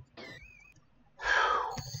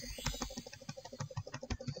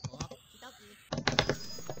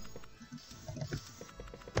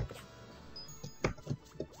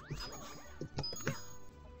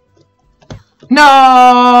 No!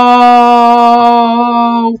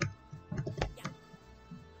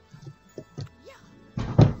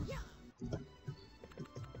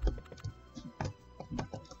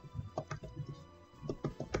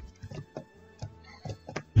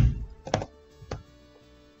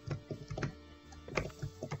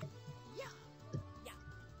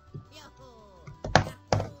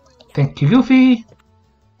 Thank you, Goofy.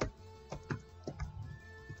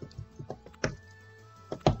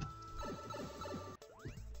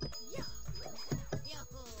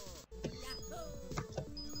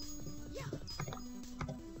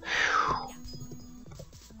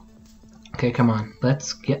 Okay, come on.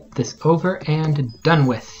 Let's get this over and done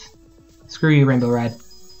with. Screw you, Rainbow Ride.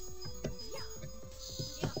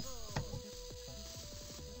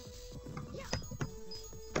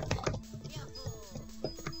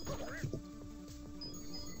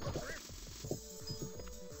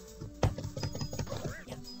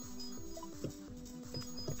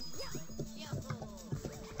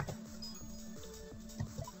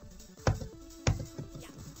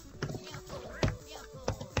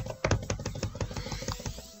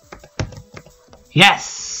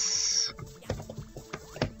 Yes!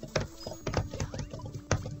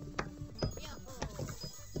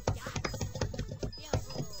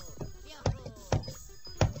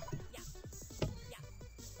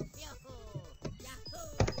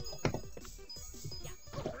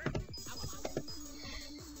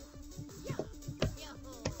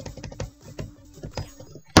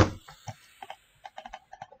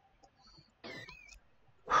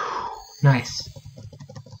 Nice.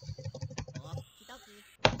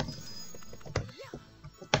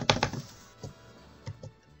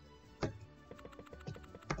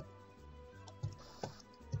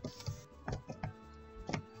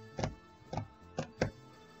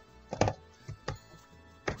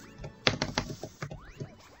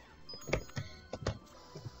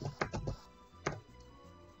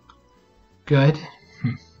 Good.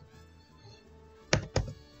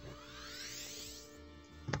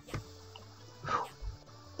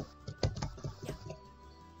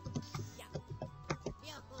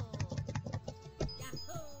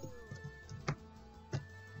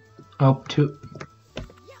 Oh, two.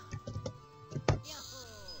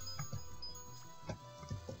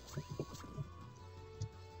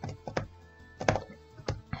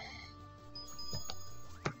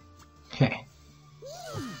 Okay.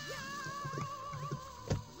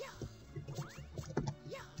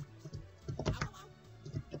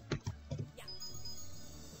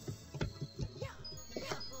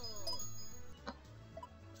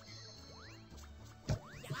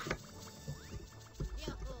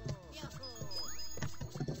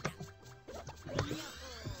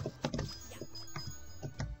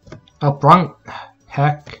 Oh, wrong.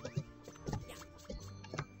 Heck.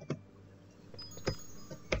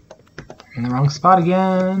 In the wrong spot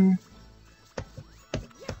again.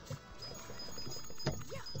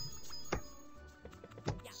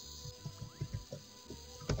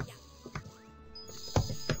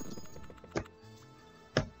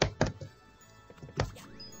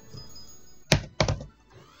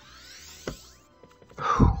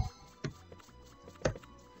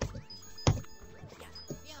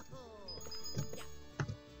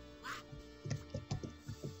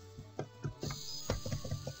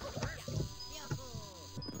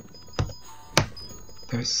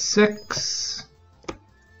 There's 6.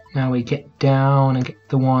 Now we get down and get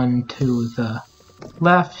the one to the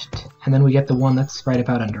left, and then we get the one that's right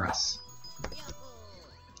about under us.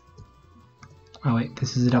 Oh wait,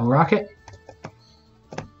 this is a double rocket.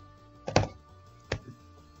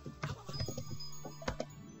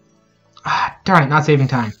 Ah, darn it, not saving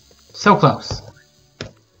time. So close.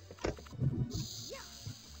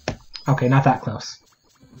 Okay, not that close.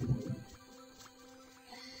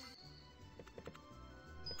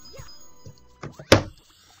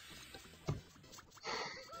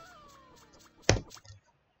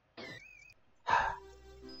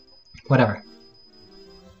 Whatever.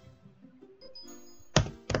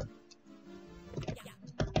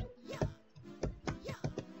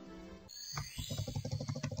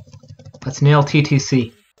 Let's nail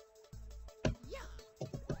TTC.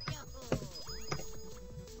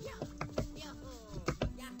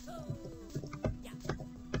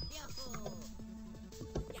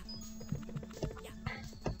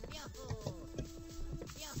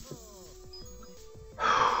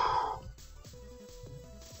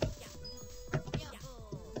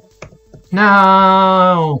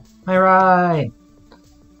 No! My ride!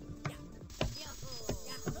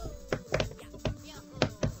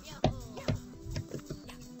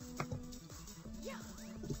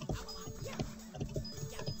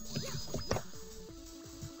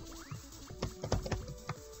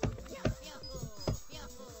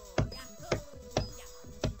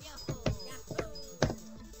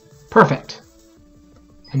 Perfect.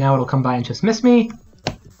 And now it'll come by and just miss me.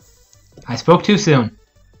 I spoke too soon.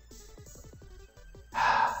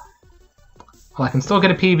 Well, I can still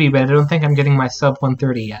get a PB, but I don't think I'm getting my sub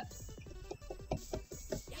 130 yet.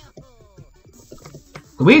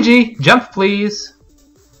 Luigi, jump please!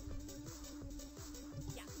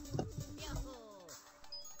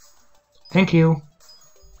 Thank you.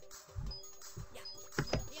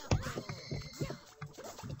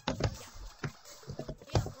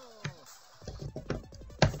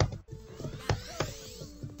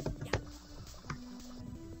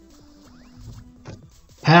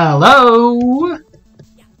 Hello!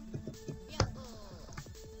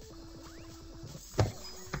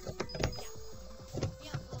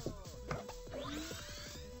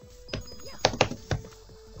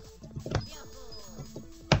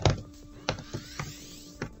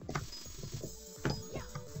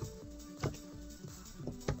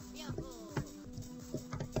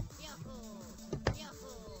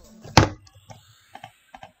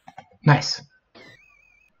 Nice.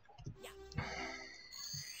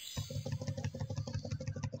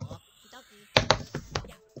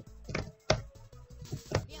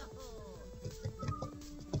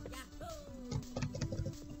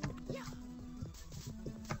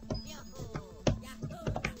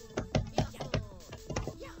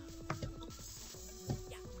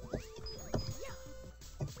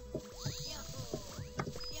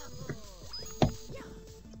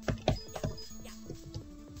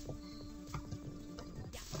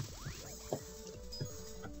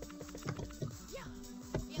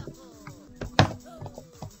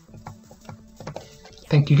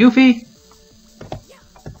 Thank you, Goofy.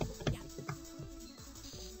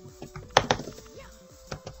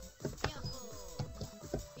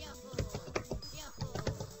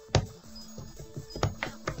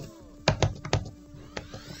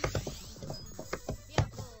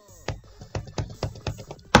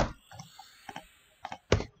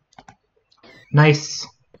 Nice.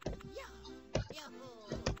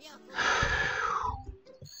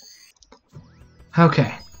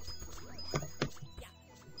 Okay.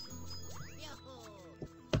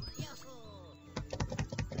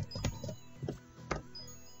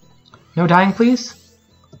 No dying, please?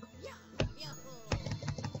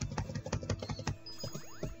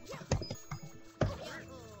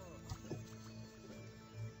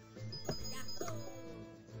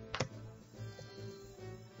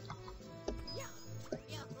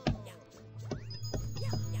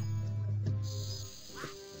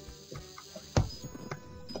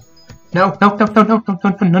 No, no, no, no, no, no,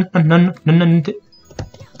 no, no, no, no, no, no, no.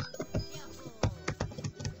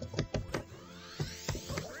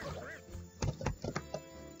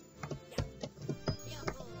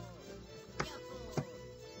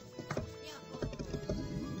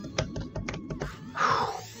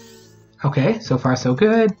 Okay, so far so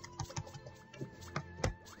good.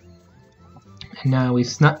 And now we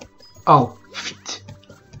snuck. Oh.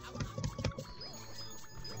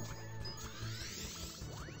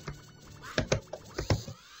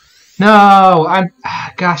 No, I'm.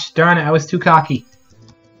 Gosh darn it, I was too cocky.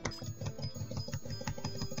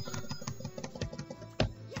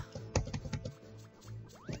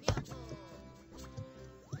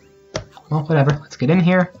 Well, whatever. Let's get in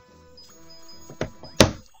here.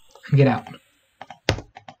 And get out.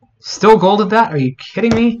 Still gold at that? Are you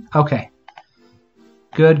kidding me? Okay.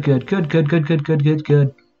 Good, good, good, good, good, good, good, good,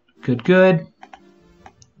 good. Good, good.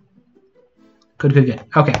 Good, good, good.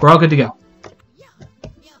 Okay, we're all good to go.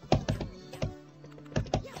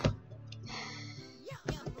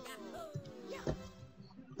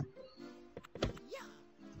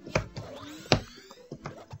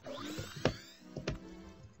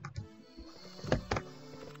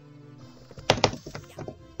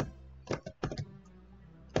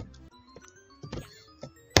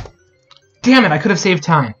 Damn it, I could have saved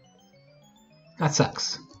time. That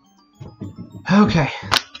sucks. Okay.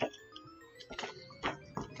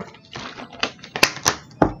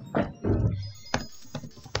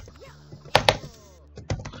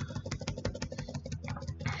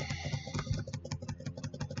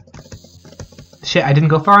 Shit, I didn't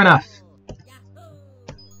go far enough.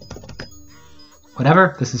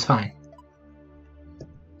 Whatever, this is fine.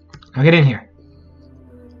 Now get in here.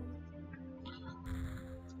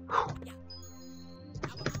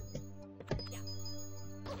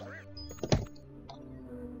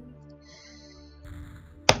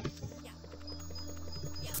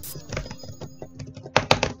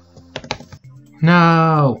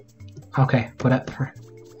 No! Okay, whatever.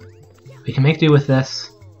 We can make do with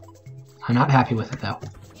this. I'm not happy with it, though.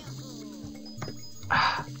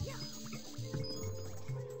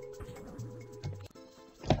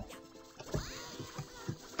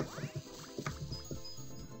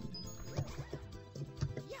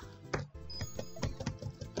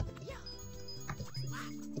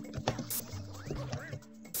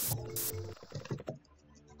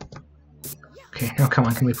 Okay, now come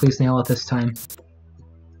on, can we please nail it this time?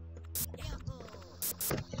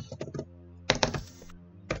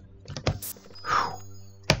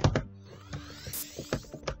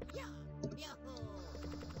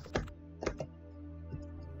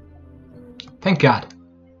 Thank God.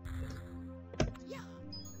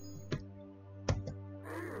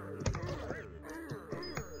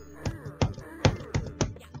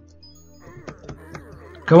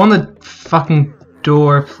 Go on the fucking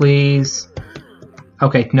door, please.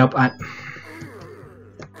 Okay, nope,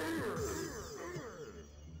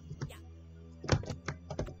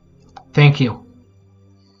 Thank you.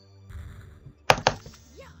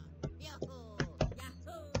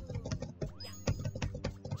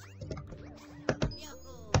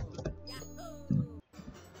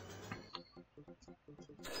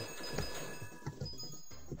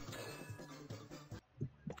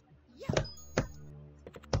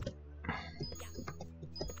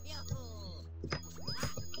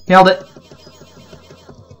 Nailed it.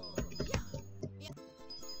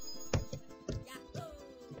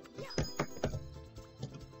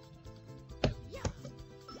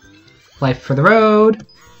 Life for the road.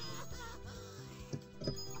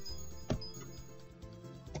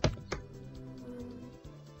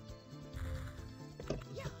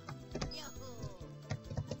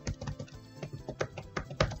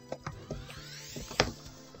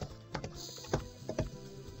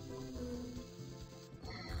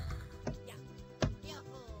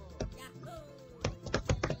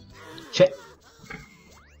 Shit.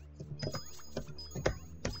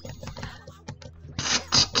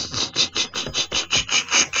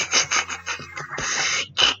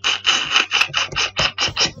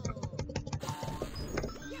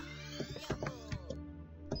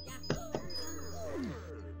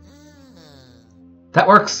 That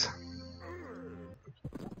works.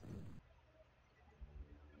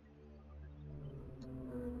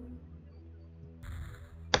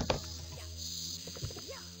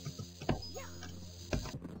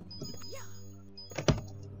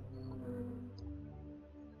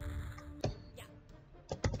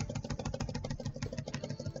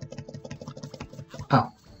 Oh.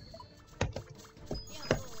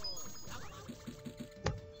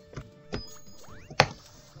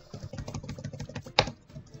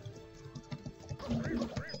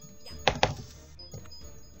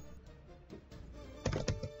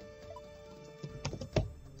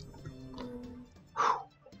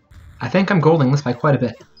 I think I'm golding this by quite a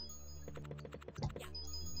bit.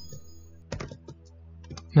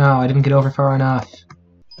 No, I didn't get over far enough.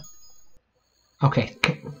 Okay,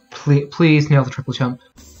 please nail the triple jump.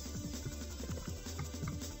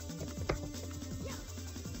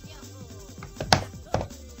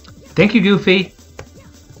 Thank you, Goofy!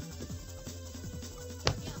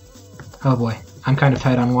 Oh boy, I'm kind of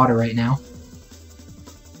tight on water right now.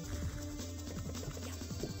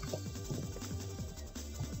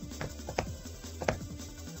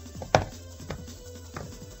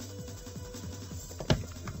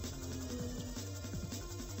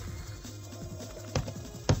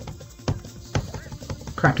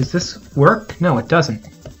 Crap, does this work? No, it doesn't.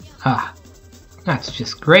 Ah, that's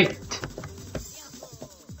just great.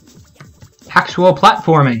 Actual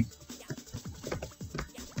platforming.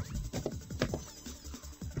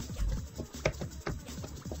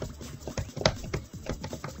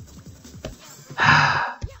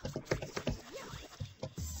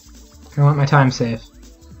 I want my time save.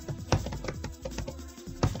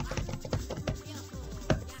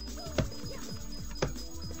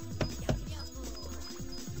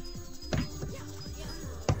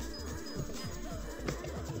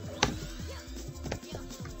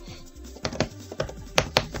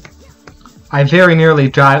 I very nearly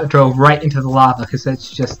drove right into the lava because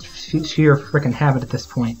that's just sheer frickin' habit at this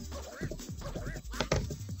point.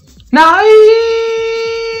 Nice!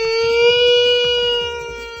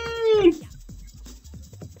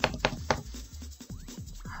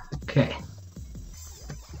 Okay.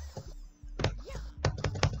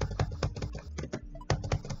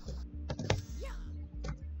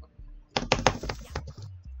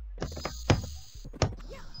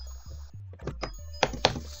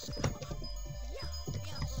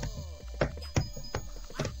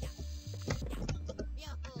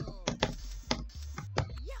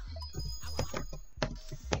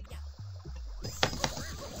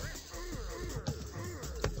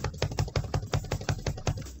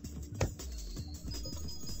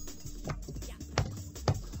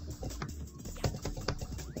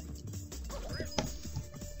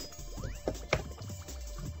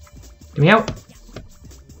 Get me out.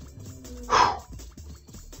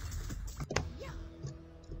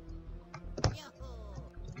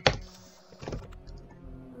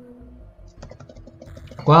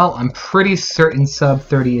 Well, I'm pretty certain sub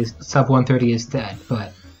 130 is dead,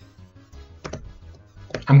 but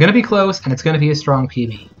I'm gonna be close, and it's gonna be a strong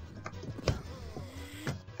PB.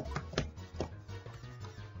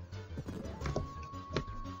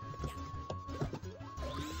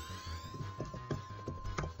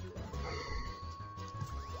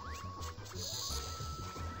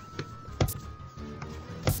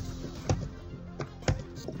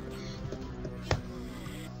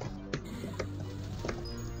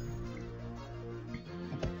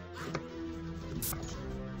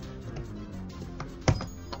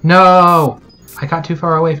 No! I got too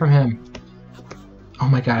far away from him. Oh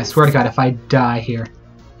my god, I swear to god, if I die here.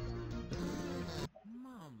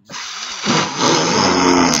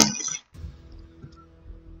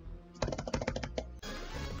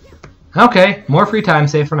 Okay, more free time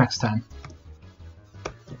saved for next time.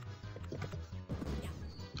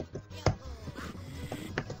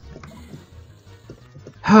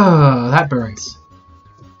 Oh, that burns.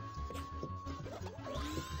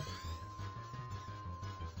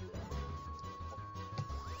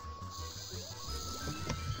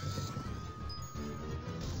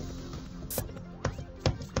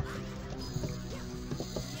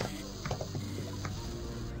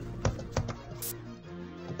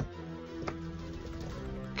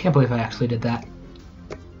 Can't believe I actually did that.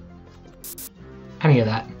 Any of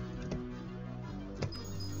that.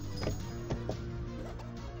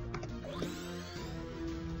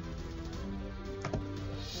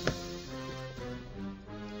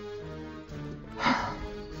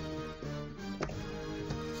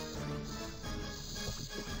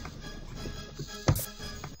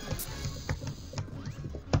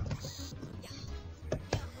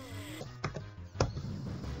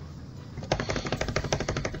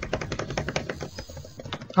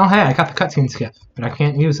 Oh hey, I got the cutscene skip, but I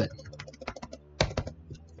can't use it.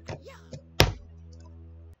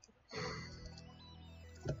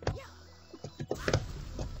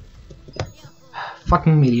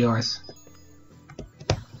 Fucking meteors.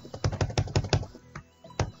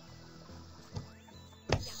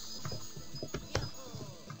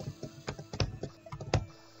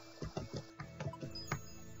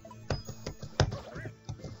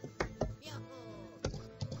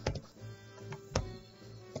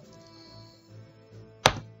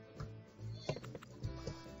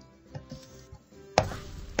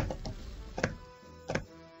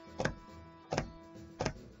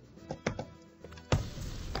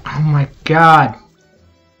 Oh my god.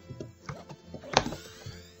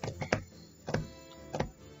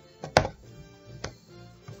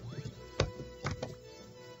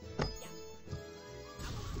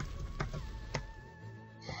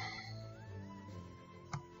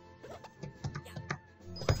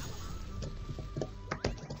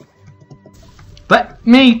 Let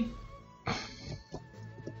me...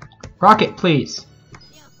 Rocket, please.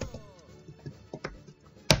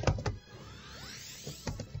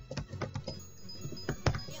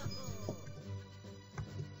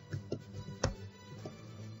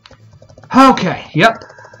 Okay, yep.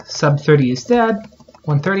 Sub 30 is dead.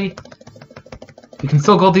 130. We can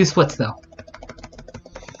still gold these splits, though.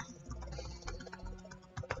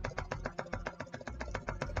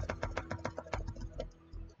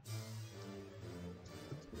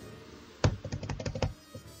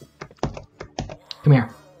 Come here.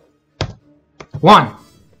 1.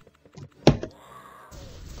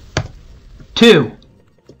 2.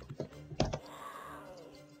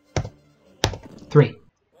 3.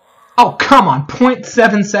 Oh, come on,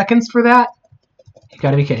 0.7 seconds for that? You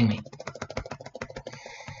gotta be kidding me.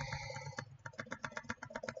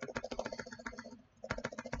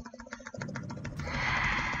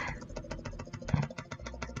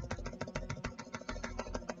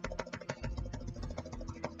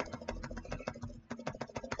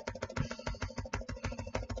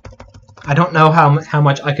 I don't know how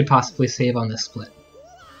much I could possibly save on this split.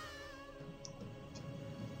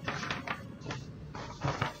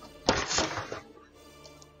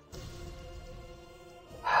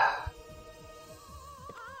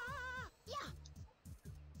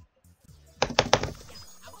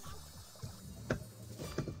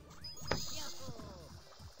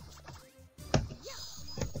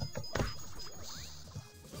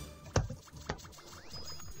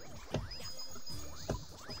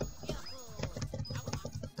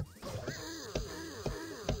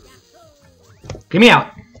 Get me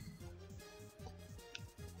out.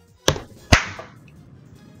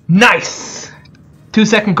 Nice!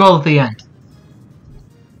 2-second goal at the end.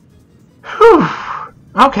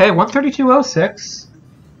 Okay, 132.06.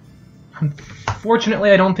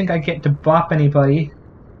 Unfortunately, I don't think I get to bop anybody.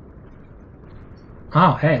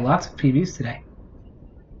 Oh, hey, lots of PBs today.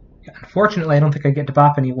 Unfortunately, I don't think I get to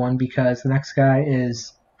bop anyone because the next guy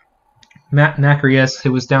is Macarius,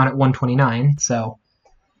 who was down at 129, so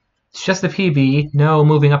it's just a PB, no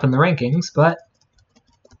moving up in the rankings, but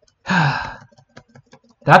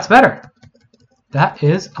that's better. That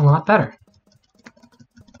is a lot better.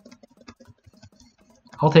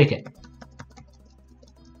 I'll take it.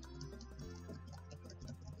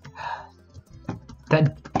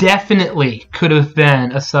 That definitely could have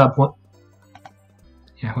been a sub one.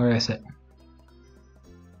 Yeah, where is it?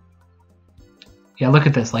 Yeah, look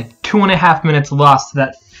at this. Like 2.5 minutes lost to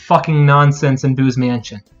that fucking nonsense in Boo's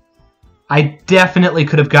Mansion. I definitely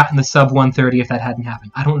could have gotten the sub 130 if that hadn't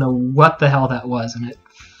happened. I don't know what the hell that was, and it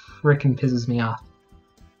frickin' pisses me off.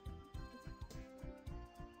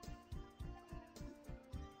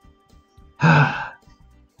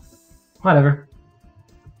 Whatever.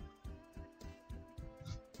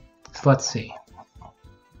 So let's see.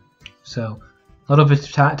 So a little bit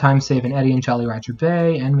of time save in Eddie and Jolly Roger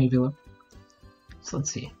Bay, and maybe so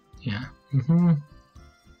let's see. Yeah.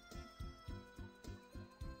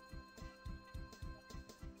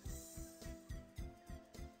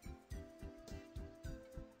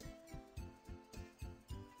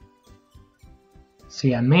 So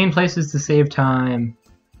yeah, main places to save time.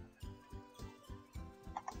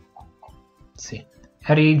 Let's see.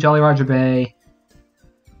 Eddie, Jolly Roger Bay,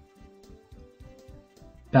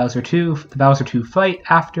 Bowser 2, the Bowser 2 fight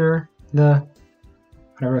after the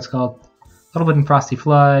whatever it's called. A little bit in Frosty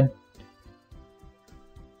Flood.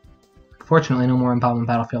 Unfortunately, no more in Bob-omb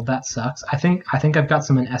Battlefield. That sucks. I think I've got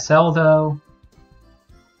some in SL though.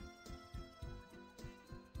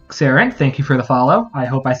 Xerent, thank you for the follow. I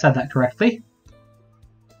hope I said that correctly.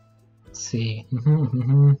 Let's see.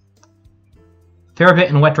 Fair bit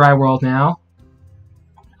in Wet Dry World now.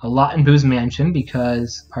 A lot in Boo's Mansion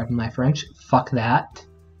because, pardon my French, fuck that.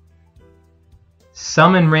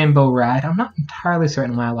 Some in Rainbow Ride. I'm not entirely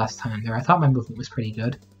certain my last time there. I thought my movement was pretty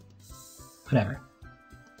good. Whatever.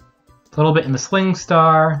 A little bit in the Sling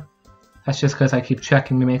Star. That's just because I keep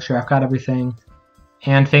checking to make sure I've got everything.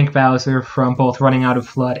 And thank Bowser from both running out of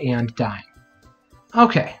Flood and dying.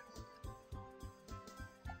 Okay.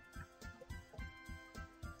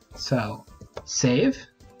 So, save.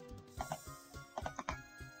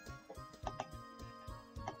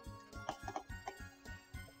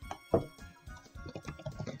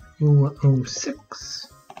 Ooh,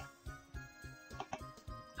 06.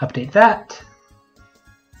 Update that.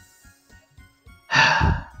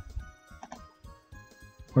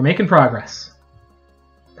 We're making progress.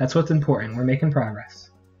 That's what's important. We're making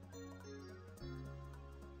progress.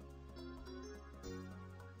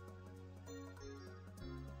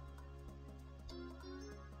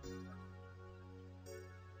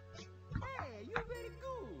 Hey, you're very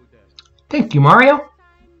good. Thank you, Mario.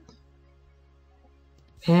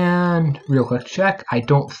 And real quick check. I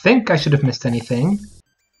don't think I should have missed anything.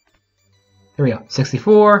 There we go.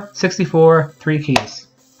 64, 64, 3 keys.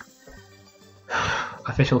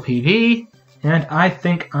 Official PV. And I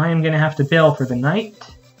think I'm going to have to bail for the night.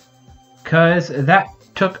 Because that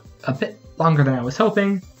took a bit longer than I was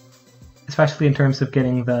hoping. Especially in terms of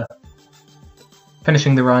getting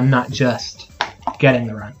finishing the run, not just getting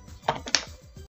the run.